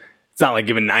this. It's not like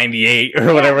giving 98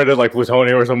 or whatever it is, like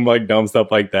plutonium or some like dumb stuff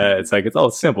like that. It's like, it's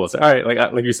all simple. It's all right.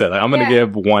 Like you said, like, I'm going to give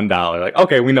 $1. Like,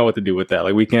 okay, we know what to do with that.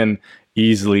 Like, we can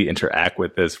easily interact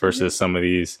with this versus some of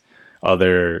these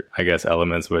other, I guess,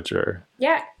 elements, which are.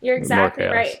 Yeah, you're exactly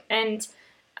right. And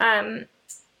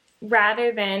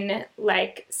rather than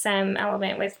like some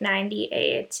element with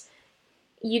 98,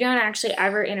 you don't actually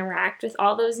ever interact with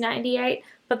all those 98.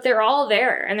 But they're all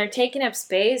there, and they're taking up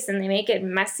space, and they make it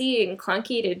messy and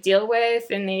clunky to deal with,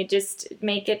 and they just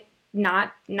make it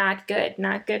not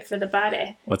good for the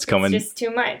body. It's just too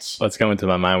much. What's coming to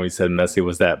my mind when you said messy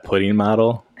was that pudding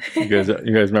model. You guys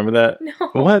remember that? No.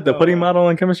 What? The pudding model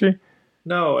in chemistry?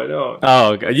 No, I don't.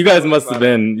 Oh, okay. You guys must have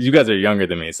been. You guys are younger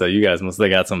than me, so you guys must have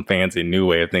got some fancy new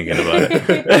way of thinking about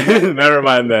it. Never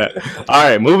mind that. All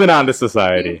right, moving on to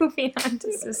society.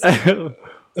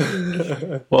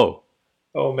 Whoa.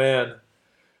 Oh man,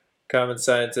 common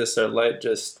scientists, our light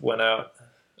just went out.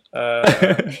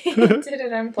 Did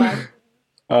it unplug?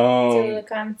 Do the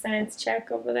common science check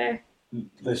over there.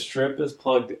 The strip is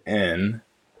plugged in.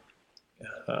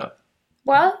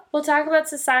 Well, we'll talk about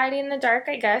society in the dark,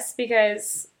 I guess,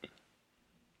 because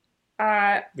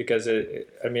it.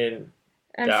 I mean,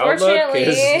 unfortunately,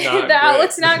 the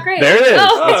outlook's not great. There it is.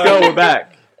 Oh. Let's go. We're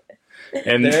back.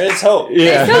 And there is hope.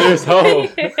 Yeah, there's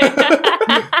hope.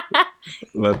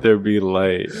 Let there be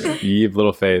light. Ye of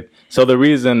little faith. So the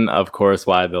reason, of course,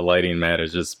 why the lighting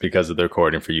matters is because of the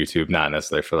recording for YouTube, not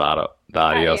necessarily for the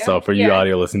audio. So for you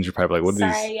audio listeners, you're probably like, what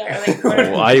are these?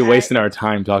 Why are you wasting our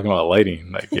time talking about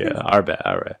lighting? Like, yeah, our bad.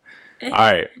 All right. All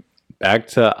right. Back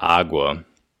to agua.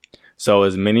 So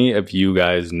as many of you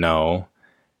guys know,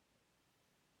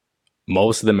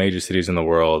 most of the major cities in the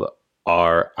world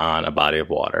are on a body of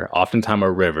water, oftentimes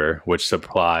a river, which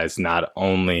supplies not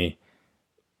only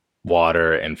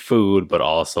water and food, but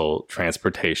also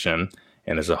transportation.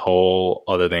 And there's a whole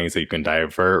other things that you can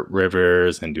divert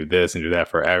rivers and do this and do that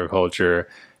for agriculture.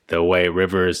 The way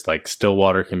rivers, like still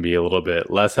water, can be a little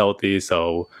bit less healthy.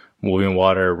 So moving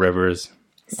water, rivers.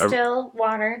 Still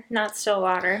water, not still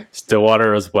water. Still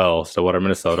water as well. Still water,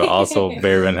 Minnesota, also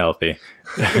very unhealthy.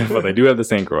 But they do have the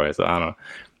St. Croix, so I don't know.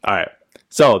 All right.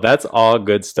 So that's all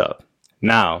good stuff.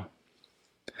 Now,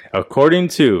 according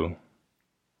to...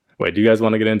 Wait, do you guys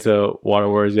want to get into water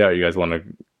wars yet? Or you guys want to...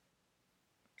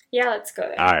 Yeah, let's go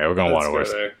there. All right, we're going water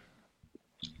wars.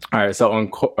 All right, so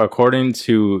according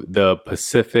to the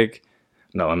Pacific...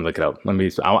 No, let me look it up.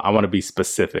 I want to be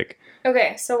specific.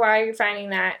 Okay, so why are you finding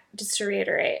that? Just to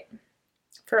reiterate,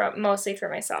 mostly for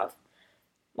myself.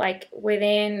 Like,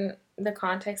 within the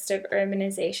context of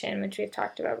urbanization, which we've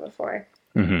talked about before,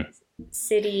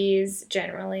 cities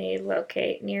generally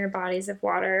locate near bodies of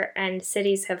water, and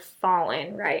cities have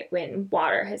fallen right when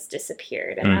water has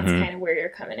disappeared, and that's kind of where you're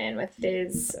coming in with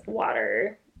these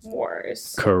water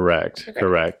wars. Correct.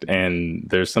 And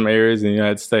there's some areas in the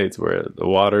United States where the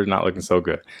water is not looking so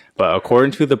good. But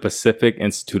according to the Pacific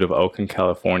Institute of Oakland,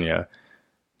 California,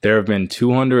 there have been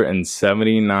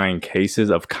 279 cases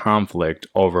of conflict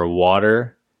over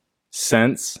water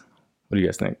since, what do you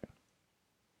guys think?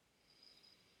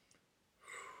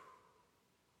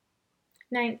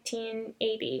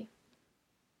 1980.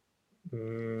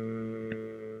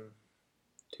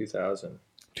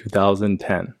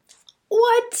 2010.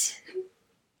 What?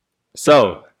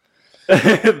 So,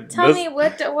 tell me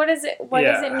what is it? What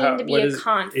does it mean to be a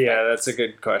conflict? Yeah, that's a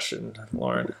good question,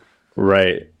 Lauren.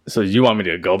 Right. So you want me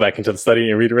to go back into the study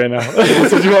and read it right now?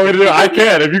 That's what you want me to do? I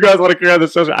can. If you guys want to carry on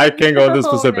this session, I can go into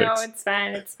specifics. No, it's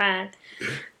fine. It's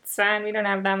fine. We don't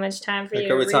have that much time for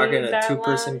you. Are we talking a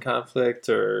two-person conflict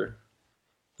or?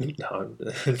 No,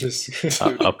 just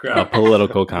a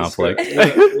political conflict.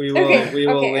 We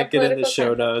will link it in the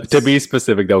show notes. To be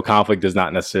specific, though, conflict does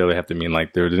not necessarily have to mean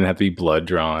like there didn't have to be blood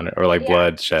drawn or like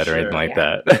blood shed or anything like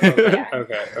that.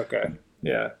 Okay.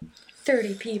 Yeah.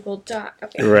 30 people died.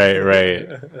 Okay. Right.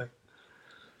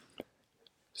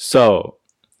 So,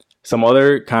 some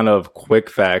other kind of quick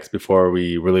facts before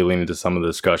we really lean into some of the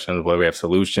discussions, whether we have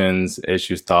solutions,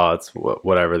 issues, thoughts,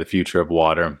 whatever, the future of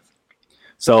water.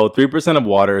 So 3% of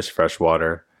water is fresh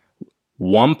water.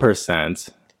 1%,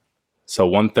 so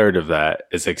 1/3 of that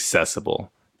is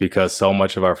accessible because so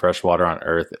much of our fresh water on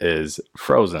Earth is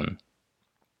frozen.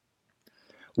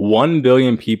 1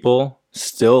 billion people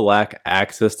still lack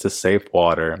access to safe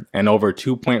water, and over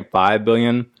 2.5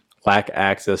 billion lack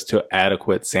access to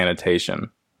adequate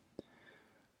sanitation.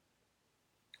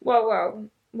 Whoa.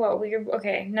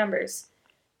 Okay, numbers.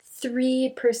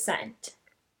 3%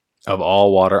 Of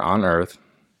all water on Earth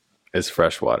is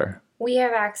fresh water. we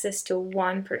have access to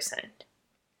 1%.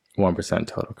 1%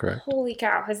 total, correct? Holy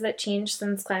cow, has that changed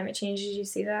since climate change? Did you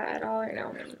see that at all or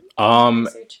no?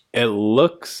 Research? It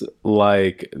looks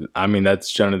like, I mean, that's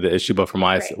generally the issue, but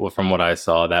from what I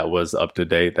saw, that was up to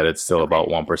date, that it's still about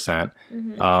 1%.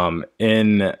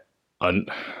 And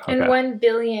 1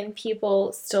 billion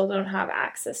people still don't have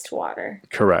access to water.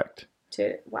 Correct.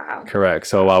 Wow. Correct.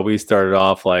 So while we started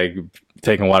off like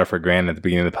taking water for granted at the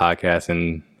beginning of the podcast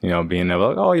and, you know, being able,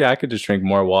 like, oh yeah, I could just drink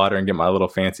more water and get my little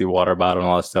fancy water bottle and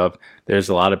all that stuff. There's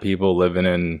a lot of people living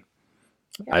in,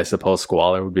 I suppose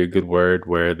squalor would be a good word,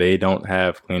 where they don't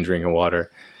have clean drinking water.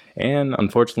 And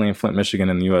unfortunately in Flint, Michigan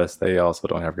in the U.S., they also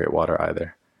don't have great water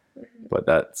either. But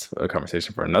that's a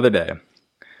conversation for another day.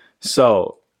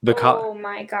 So oh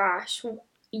my gosh.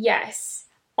 Yes.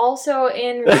 Also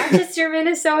in Rochester,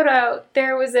 Minnesota,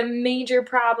 there was a major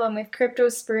problem with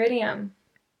Cryptosporidium.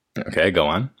 Okay, go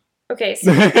on. Okay,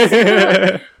 so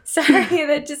sorry,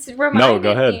 that just reminded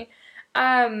go ahead. me.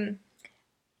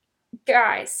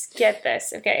 Guys, get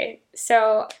this. Okay,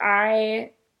 so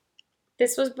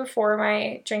this was before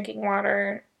my drinking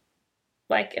water,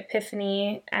 like,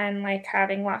 epiphany and, like,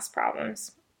 having less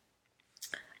problems.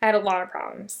 I had a lot of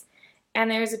problems.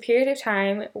 And there was a period of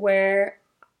time where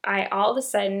I all of a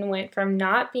sudden went from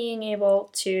not being able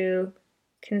to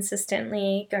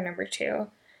consistently go number 2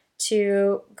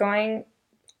 to going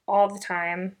all the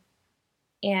time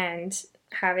and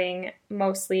having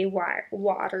mostly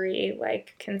watery,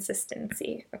 like,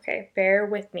 consistency. Okay, bear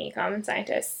with me, common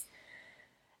scientists.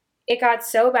 It got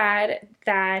so bad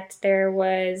that there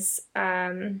was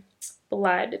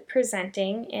blood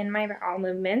presenting in my bowel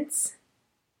movements,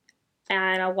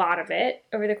 and a lot of it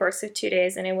over the course of 2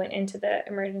 days, and I went into the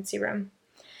emergency room.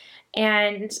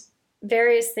 And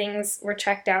various things were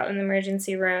checked out in the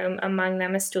emergency room, among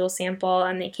them a stool sample,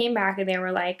 and they came back and they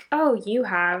were like, oh, you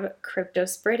have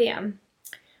Cryptosporidium.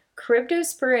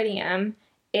 Cryptosporidium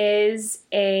is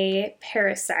a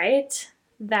parasite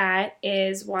that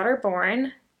is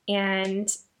waterborne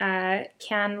and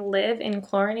can live in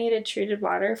chlorinated treated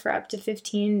water for up to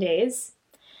 15 days.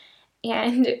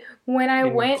 And when I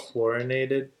went...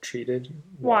 Chlorinated treated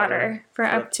water for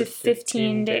up to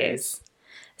 15 days.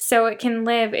 So it can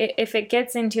live, if it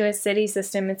gets into a city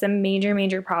system, it's a major,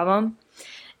 major problem.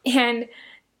 And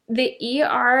the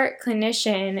ER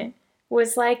clinician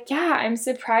was like, yeah, I'm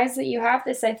surprised that you have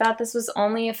this. I thought this was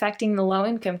only affecting the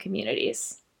low-income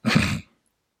communities.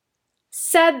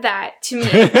 Said that to me.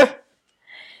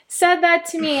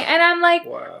 And I'm like,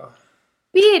 wow.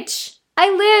 Bitch, I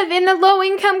live in the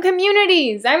low-income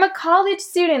communities. I'm a college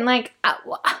student. Like,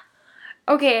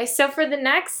 okay, so for the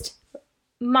next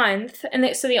month,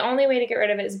 so the only way to get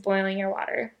rid of it is boiling your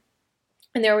water.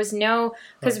 And there was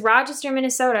because Rochester,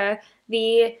 Minnesota,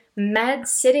 the med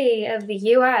city of the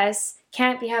U.S.,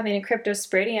 can't be having a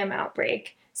Cryptosporidium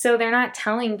outbreak. So they're not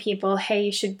telling people, hey,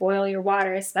 you should boil your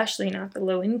water, especially not the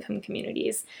low-income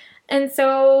communities. And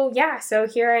so, yeah, so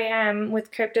here I am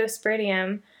with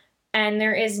Cryptosporidium, and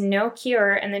there is no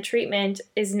cure, and the treatment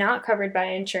is not covered by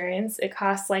insurance. It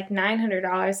costs like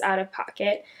 $900 out of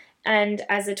pocket. And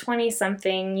as a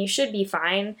 20-something, you should be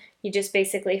fine. You just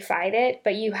basically fight it,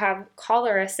 but you have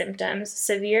cholera symptoms,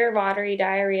 severe watery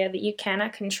diarrhea that you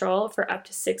cannot control for up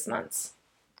to 6 months.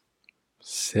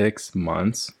 6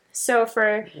 months? So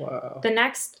for the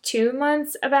next 2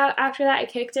 months, after that, I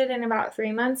kicked it in about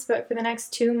 3 months, but for the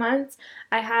next 2 months,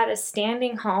 I had a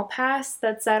standing hall pass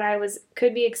that said I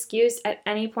could be excused at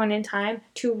any point in time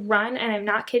to run, and I'm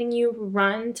not kidding you,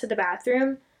 run to the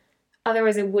bathroom.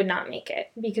 Otherwise, I would not make it,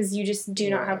 because you just do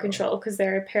not have control, because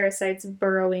there are parasites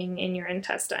burrowing in your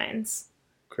intestines.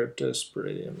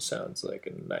 Cryptosporidium sounds like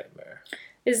a nightmare.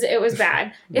 It was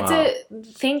bad. Wow.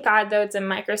 Thank God, though, it's a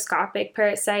microscopic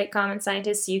parasite, common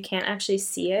scientists, so you can't actually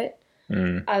see it.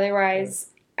 Otherwise,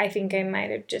 I think I might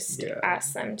have just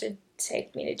asked them to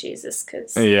take me to Jesus,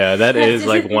 because... Yeah, that is,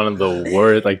 like, one of the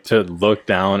worst, like, to look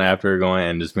down after going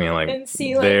and just being like, and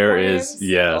see, like, there worms. is,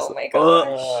 yes. Oh, my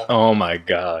gosh. Oh, my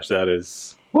gosh, that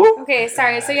is... Okay,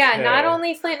 sorry. So, yeah, not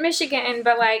only Flint, Michigan,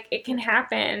 but, like, it can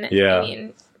happen. Yeah. I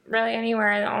mean, really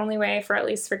anywhere. The only way, at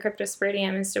least for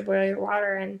Cryptosporidium, is to boil your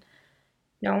water, and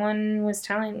no one was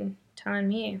telling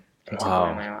me to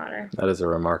boil my water. That is a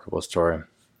remarkable story.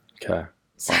 Okay.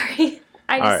 Sorry.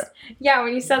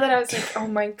 When you said that, I was like, oh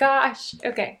my gosh.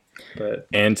 Okay. But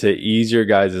And to ease your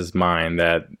guys' mind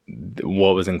that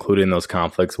what was included in those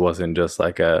conflicts wasn't just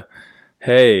like a,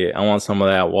 hey, I want some of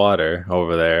that water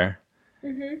over there.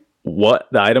 Mm-hmm. What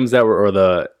the items that were, or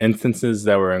the instances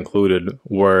that were included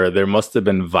were there must have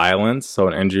been violence, so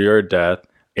an injury or death,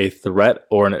 a threat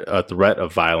or a threat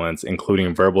of violence,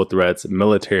 including verbal threats,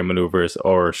 military maneuvers,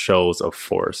 or shows of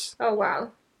force. Oh,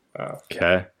 wow.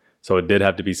 Okay. So it did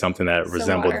have to be something that So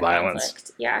resembled water violence.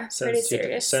 conflict. Yeah, pretty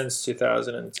serious. Since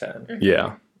 2010. Mhm.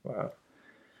 Yeah. Wow.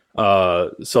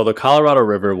 So the Colorado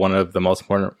River, one of the most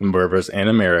important rivers in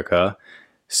America,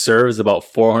 serves about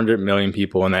 400 million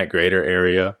people in that greater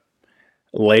area.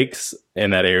 Lakes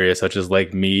in that area, such as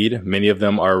Lake Mead, many of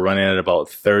them are running at about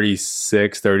 30 to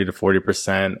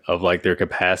 40% of like their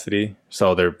capacity.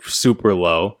 So they're super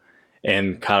low.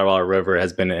 And Colorado River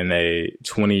has been in a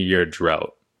 20-year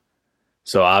drought.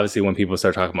 So obviously when people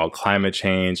start talking about climate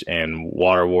change and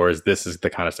water wars, this is the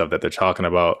kind of stuff that they're talking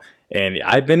about. And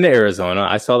I've been to Arizona.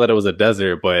 I saw that it was a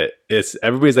desert, but it's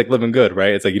everybody's like living good,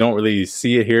 right? It's like you don't really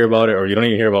see it, hear about it, or you don't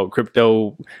even hear about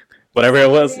crypto, whatever it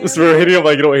was. It's really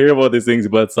like you don't hear about these things,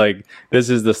 but it's like this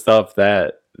is the stuff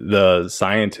that the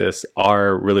scientists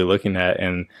are really looking at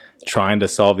and trying to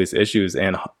solve these issues.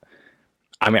 And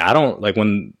I mean, I don't like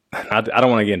when I don't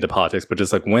want to get into politics, but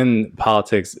just like when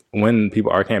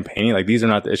people are campaigning, like these are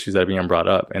not the issues that are being brought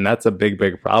up. And that's a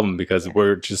big problem because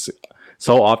we're just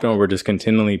so often we're just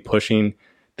continually pushing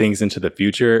things into the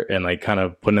future and like kind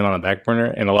of putting it on the back burner.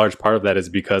 And a large part of that is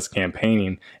because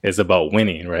campaigning is about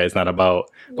winning, right? It's not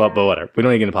about, but whatever. We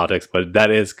don't need to get into politics, but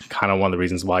that is kind of one of the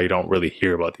reasons why you don't really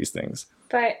hear about these things.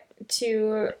 But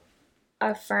to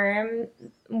affirm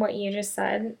what you just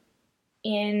said,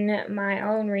 in my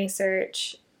own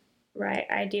research, right,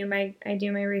 I do my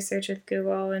research with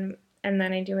Google and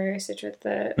then I do my research with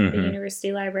the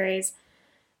university libraries.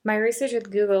 My research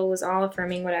with Google was all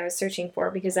affirming what I was searching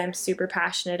for because I'm super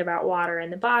passionate about water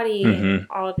in the body and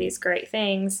all of these great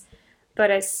things. But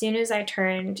as soon as I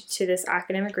turned to this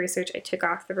academic research, I took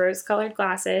off the rose-colored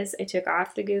glasses, I took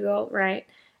off the Google, right,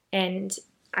 and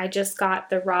I just got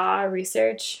the raw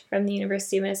research from the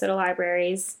University of Minnesota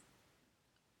libraries.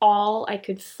 All I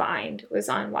could find was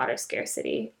on water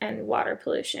scarcity and water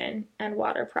pollution and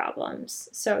water problems.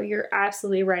 So you're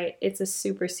absolutely right. It's a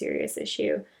super serious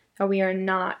issue that we are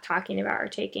not talking about or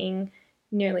taking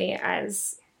nearly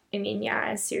as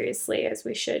seriously as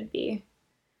we should be.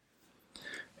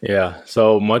 Yeah.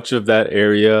 So much of that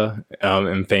area,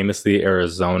 and famously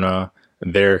Arizona,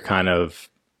 they're kind of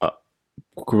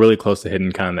really close to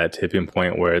hitting kind of that tipping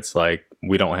point where it's like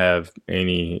we don't have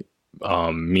any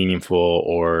meaningful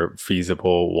or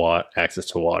feasible access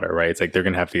to water, right? It's like they're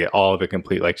going to have to get all of it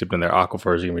complete, like shipped in their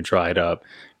aquifers are going to be dried up.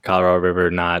 Colorado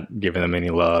River not giving them any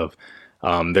love.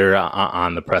 They're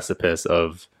on the precipice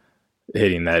of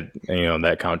hitting that,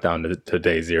 that countdown to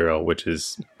day zero, which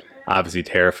is obviously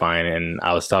terrifying. And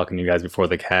I was talking to you guys before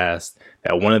the cast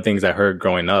that one of the things I heard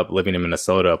growing up, living in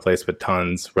Minnesota, a place with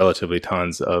relatively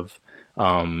tons of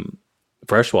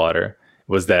fresh water,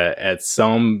 was that at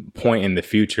some point in the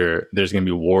future, there's going to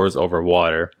be wars over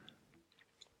water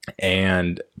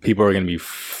and people are going to be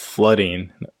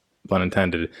flooding, pun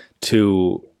intended,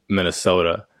 to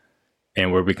Minnesota.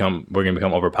 And we're going to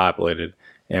become overpopulated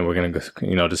and we're going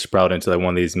to, just sprout into like one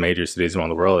of these major cities around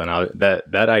the world. And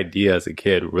that idea as a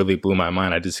kid really blew my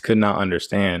mind. I just could not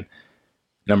understand,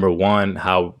 number one,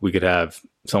 how we could have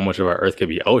so much of our earth could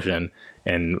be ocean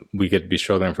and we could be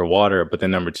struggling for water. But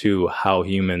then number two, how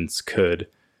humans could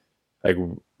like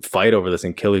fight over this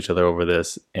and kill each other over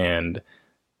this. And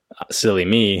silly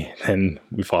me, and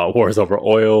we fought wars over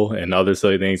oil and other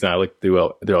silly things. And I looked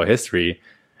throughout history,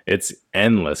 it's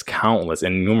endless, countless,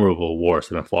 innumerable wars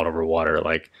have been fought over water.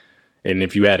 Like, and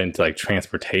if you add into like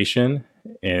transportation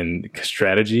and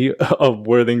strategy of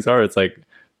where things are, it's like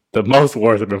the most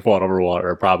wars have been fought over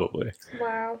water, probably.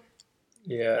 Wow.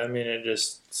 Yeah, I mean, it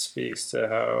just speaks to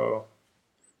how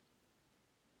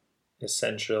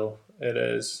essential it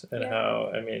is and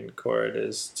how, core it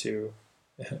is to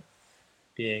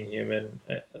being human.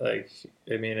 Like,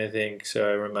 I think, so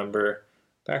I remember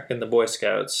back in the Boy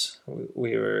Scouts,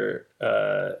 we were,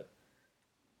 I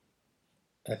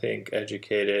think,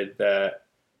 educated that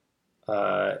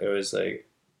it was like,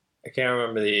 I can't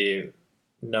remember the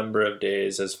number of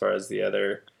days as far as the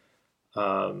other,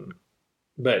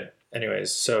 but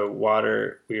anyways, so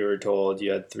water, we were told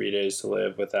you had 3 days to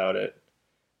live without it.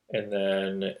 And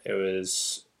then it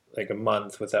was like a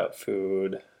month without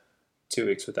food, 2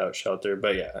 weeks without shelter.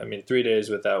 But yeah, 3 days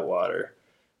without water.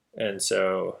 And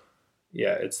so,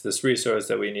 yeah, it's this resource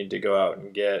that we need to go out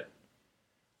and get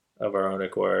of our own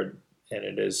accord. And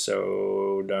it is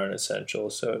so darn essential.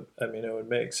 So, it would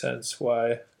make sense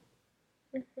why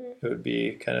Mhm. It would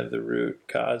be kind of the root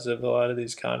cause of a lot of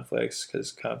these conflicts,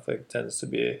 because conflict tends to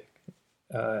be,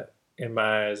 uh, in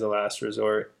my eyes, a last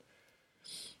resort.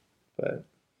 But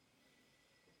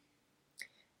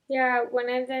Yeah, one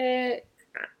of the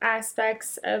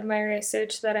aspects of my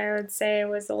research that I would say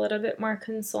was a little bit more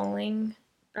consoling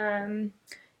um,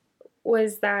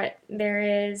 was that there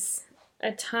is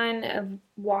a ton of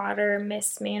water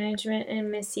mismanagement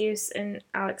and misuse, and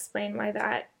I'll explain why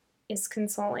that is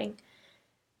consoling.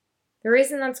 The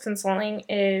reason that's consoling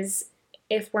is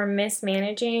if we're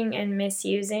mismanaging and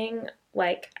misusing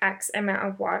like X amount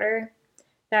of water,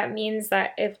 that means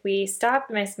that if we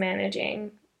stopped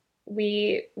mismanaging,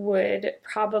 we would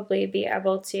probably be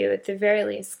able to, at the very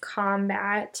least,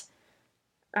 combat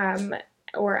um,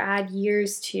 or add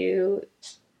years to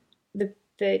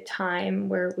the time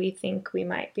where we think we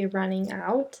might be running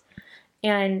out.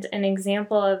 And an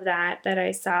example of that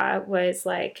I saw was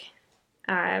like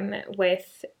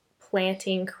with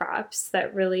planting crops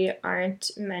that really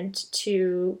aren't meant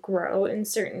to grow in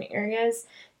certain areas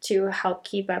to help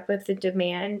keep up with the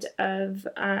demand of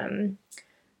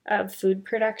food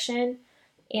production.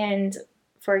 And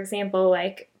for example,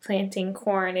 like planting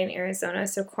corn in Arizona.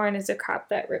 So corn is a crop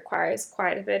that requires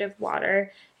quite a bit of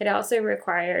water. It also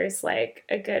requires like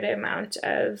a good amount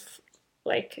of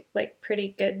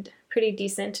pretty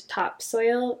decent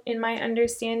topsoil in my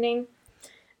understanding.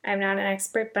 I'm not an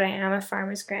expert, but I am a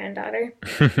farmer's granddaughter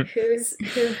who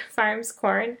farms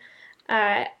corn.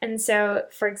 And so,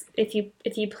 if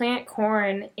you plant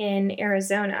corn in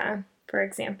Arizona, for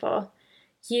example,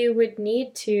 you would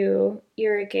need to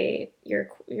irrigate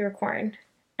your corn,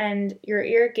 and your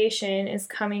irrigation is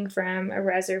coming from a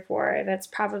reservoir that's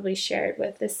probably shared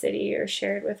with the city or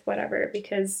shared with whatever,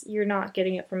 because you're not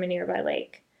getting it from a nearby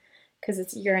lake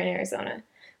because you're in Arizona.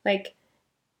 Like,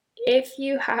 if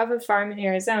you have a farm in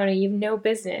Arizona, you've no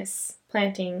business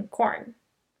planting corn,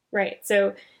 right?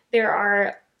 So there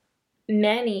are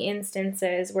many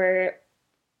instances where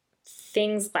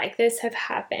things like this have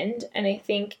happened. And I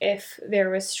think if there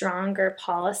was stronger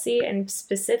policy, and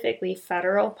specifically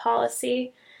federal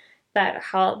policy, that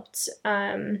helped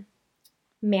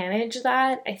manage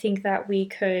that, I think that we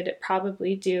could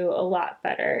probably do a lot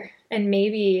better. And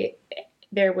maybe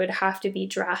there would have to be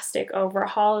drastic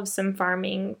overhaul of some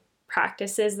farming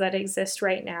practices that exist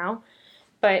right now.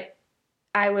 But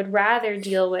I would rather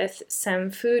deal with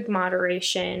some food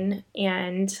moderation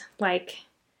and like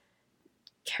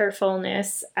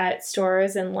carefulness at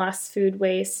stores and less food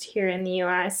waste here in the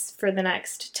US for the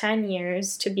next 10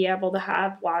 years to be able to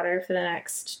have water for the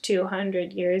next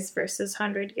 200 years versus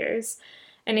 100 years.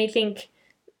 And I think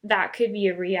that could be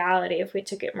a reality if we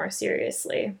took it more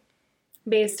seriously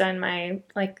based on my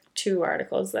like 2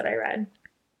 articles that I read.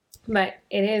 But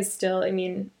it is still, I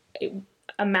mean,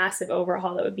 a massive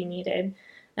overhaul that would be needed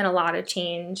and a lot of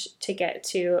change to get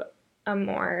to a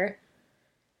more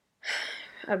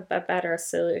a better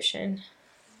solution.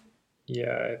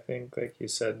 yeah, I think, like you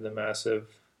said, the massive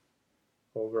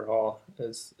overhaul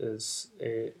is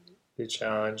a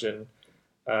challenge. And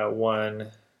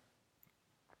one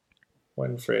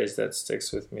phrase that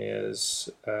sticks with me is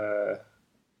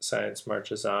science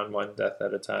marches on one death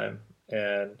at a time,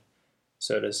 and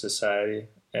so does society.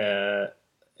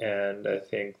 And I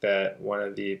think that one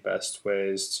of the best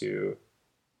ways to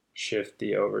shift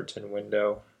the Overton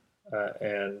window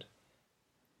and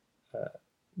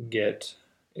get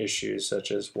issues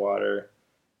such as water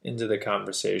into the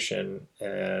conversation,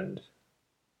 and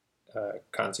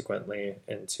consequently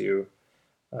into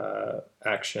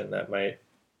action that might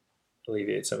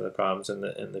alleviate some of the problems in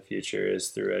the future, is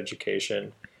through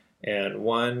education. And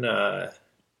one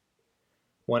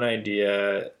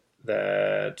idea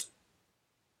that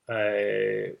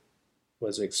I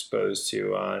was exposed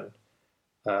to on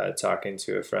talking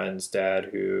to a friend's dad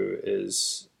who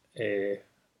is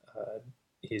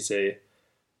he's a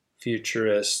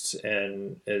futurist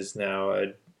and is now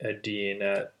a dean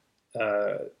at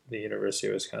the University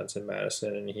of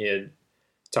Wisconsin-Madison, and he had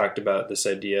talked about this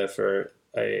idea for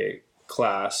a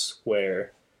class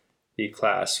where the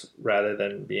class, rather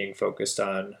than being focused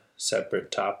on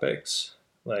separate topics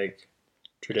like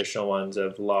traditional ones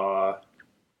of law,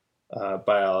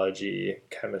 biology,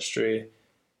 chemistry,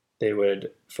 they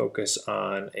would focus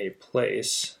on a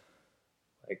place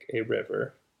like a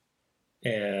river,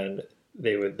 and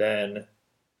they would then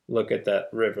look at that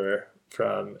river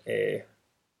from a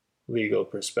legal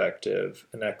perspective,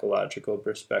 an ecological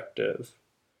perspective,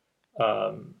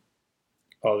 um,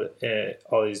 all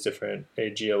these different, a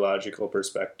geological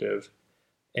perspective,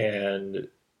 and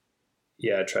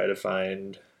yeah, try to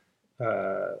find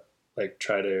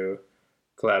try to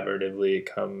collaboratively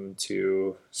come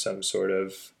to some sort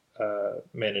of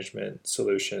management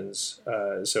solutions.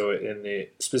 So in the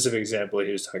specific example,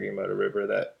 he was talking about a river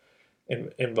that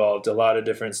involved a lot of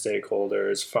different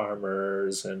stakeholders,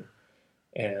 farmers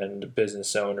and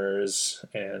business owners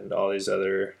and all these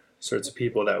other sorts of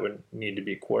people that would need to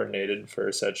be coordinated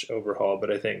for such overhaul.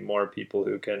 But I think more people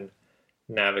who can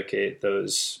navigate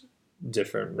those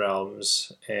different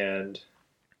realms and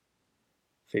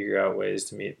figure out ways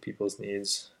to meet people's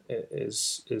needs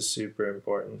is super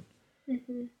important.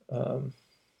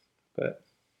 But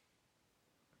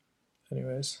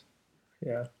anyways,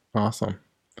 yeah. Awesome.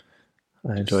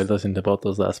 I enjoyed listening to both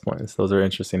those last points. Those are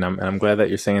interesting. I'm glad that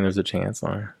you're saying there's a chance,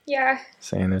 or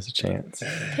saying there's a chance.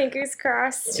 Fingers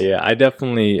crossed. Yeah, I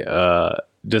definitely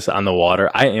just on the water.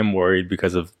 I am worried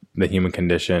because of the human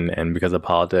condition and because of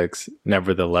politics.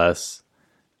 Nevertheless,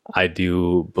 I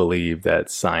do believe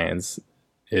that science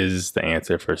is the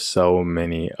answer for so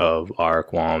many of our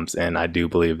qualms, and I do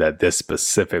believe that this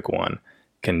specific one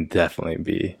can definitely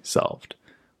be solved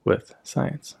with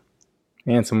science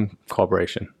and some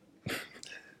cooperation.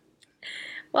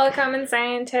 Well, Common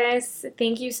Scientists,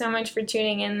 thank you so much for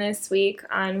tuning in this week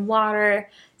on water,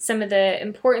 some of the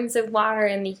importance of water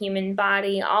in the human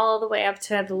body, all the way up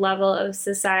to the level of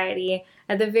society.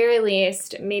 At the very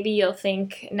least, maybe you'll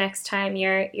think next time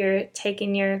you're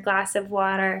taking your glass of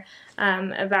water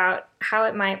about how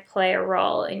it might play a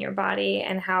role in your body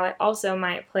and how it also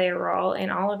might play a role in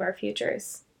all of our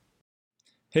futures.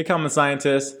 Hey, Common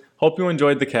Scientists. Hope you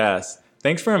enjoyed the cast.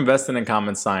 Thanks for investing in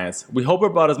Common Science. We hope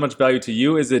it brought as much value to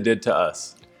you as it did to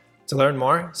us. To learn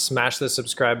more, smash the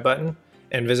subscribe button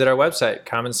and visit our website,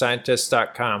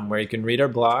 commonscientists.com, where you can read our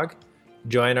blog,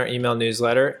 join our email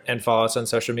newsletter, and follow us on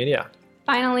social media.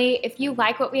 Finally, if you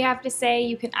like what we have to say,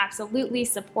 you can absolutely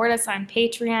support us on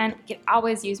Patreon. We could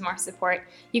always use more support.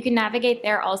 You can navigate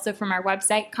there also from our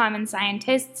website,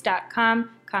 commonscientists.com,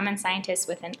 Common Scientists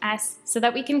with an S, so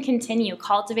that we can continue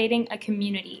cultivating a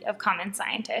community of common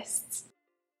scientists.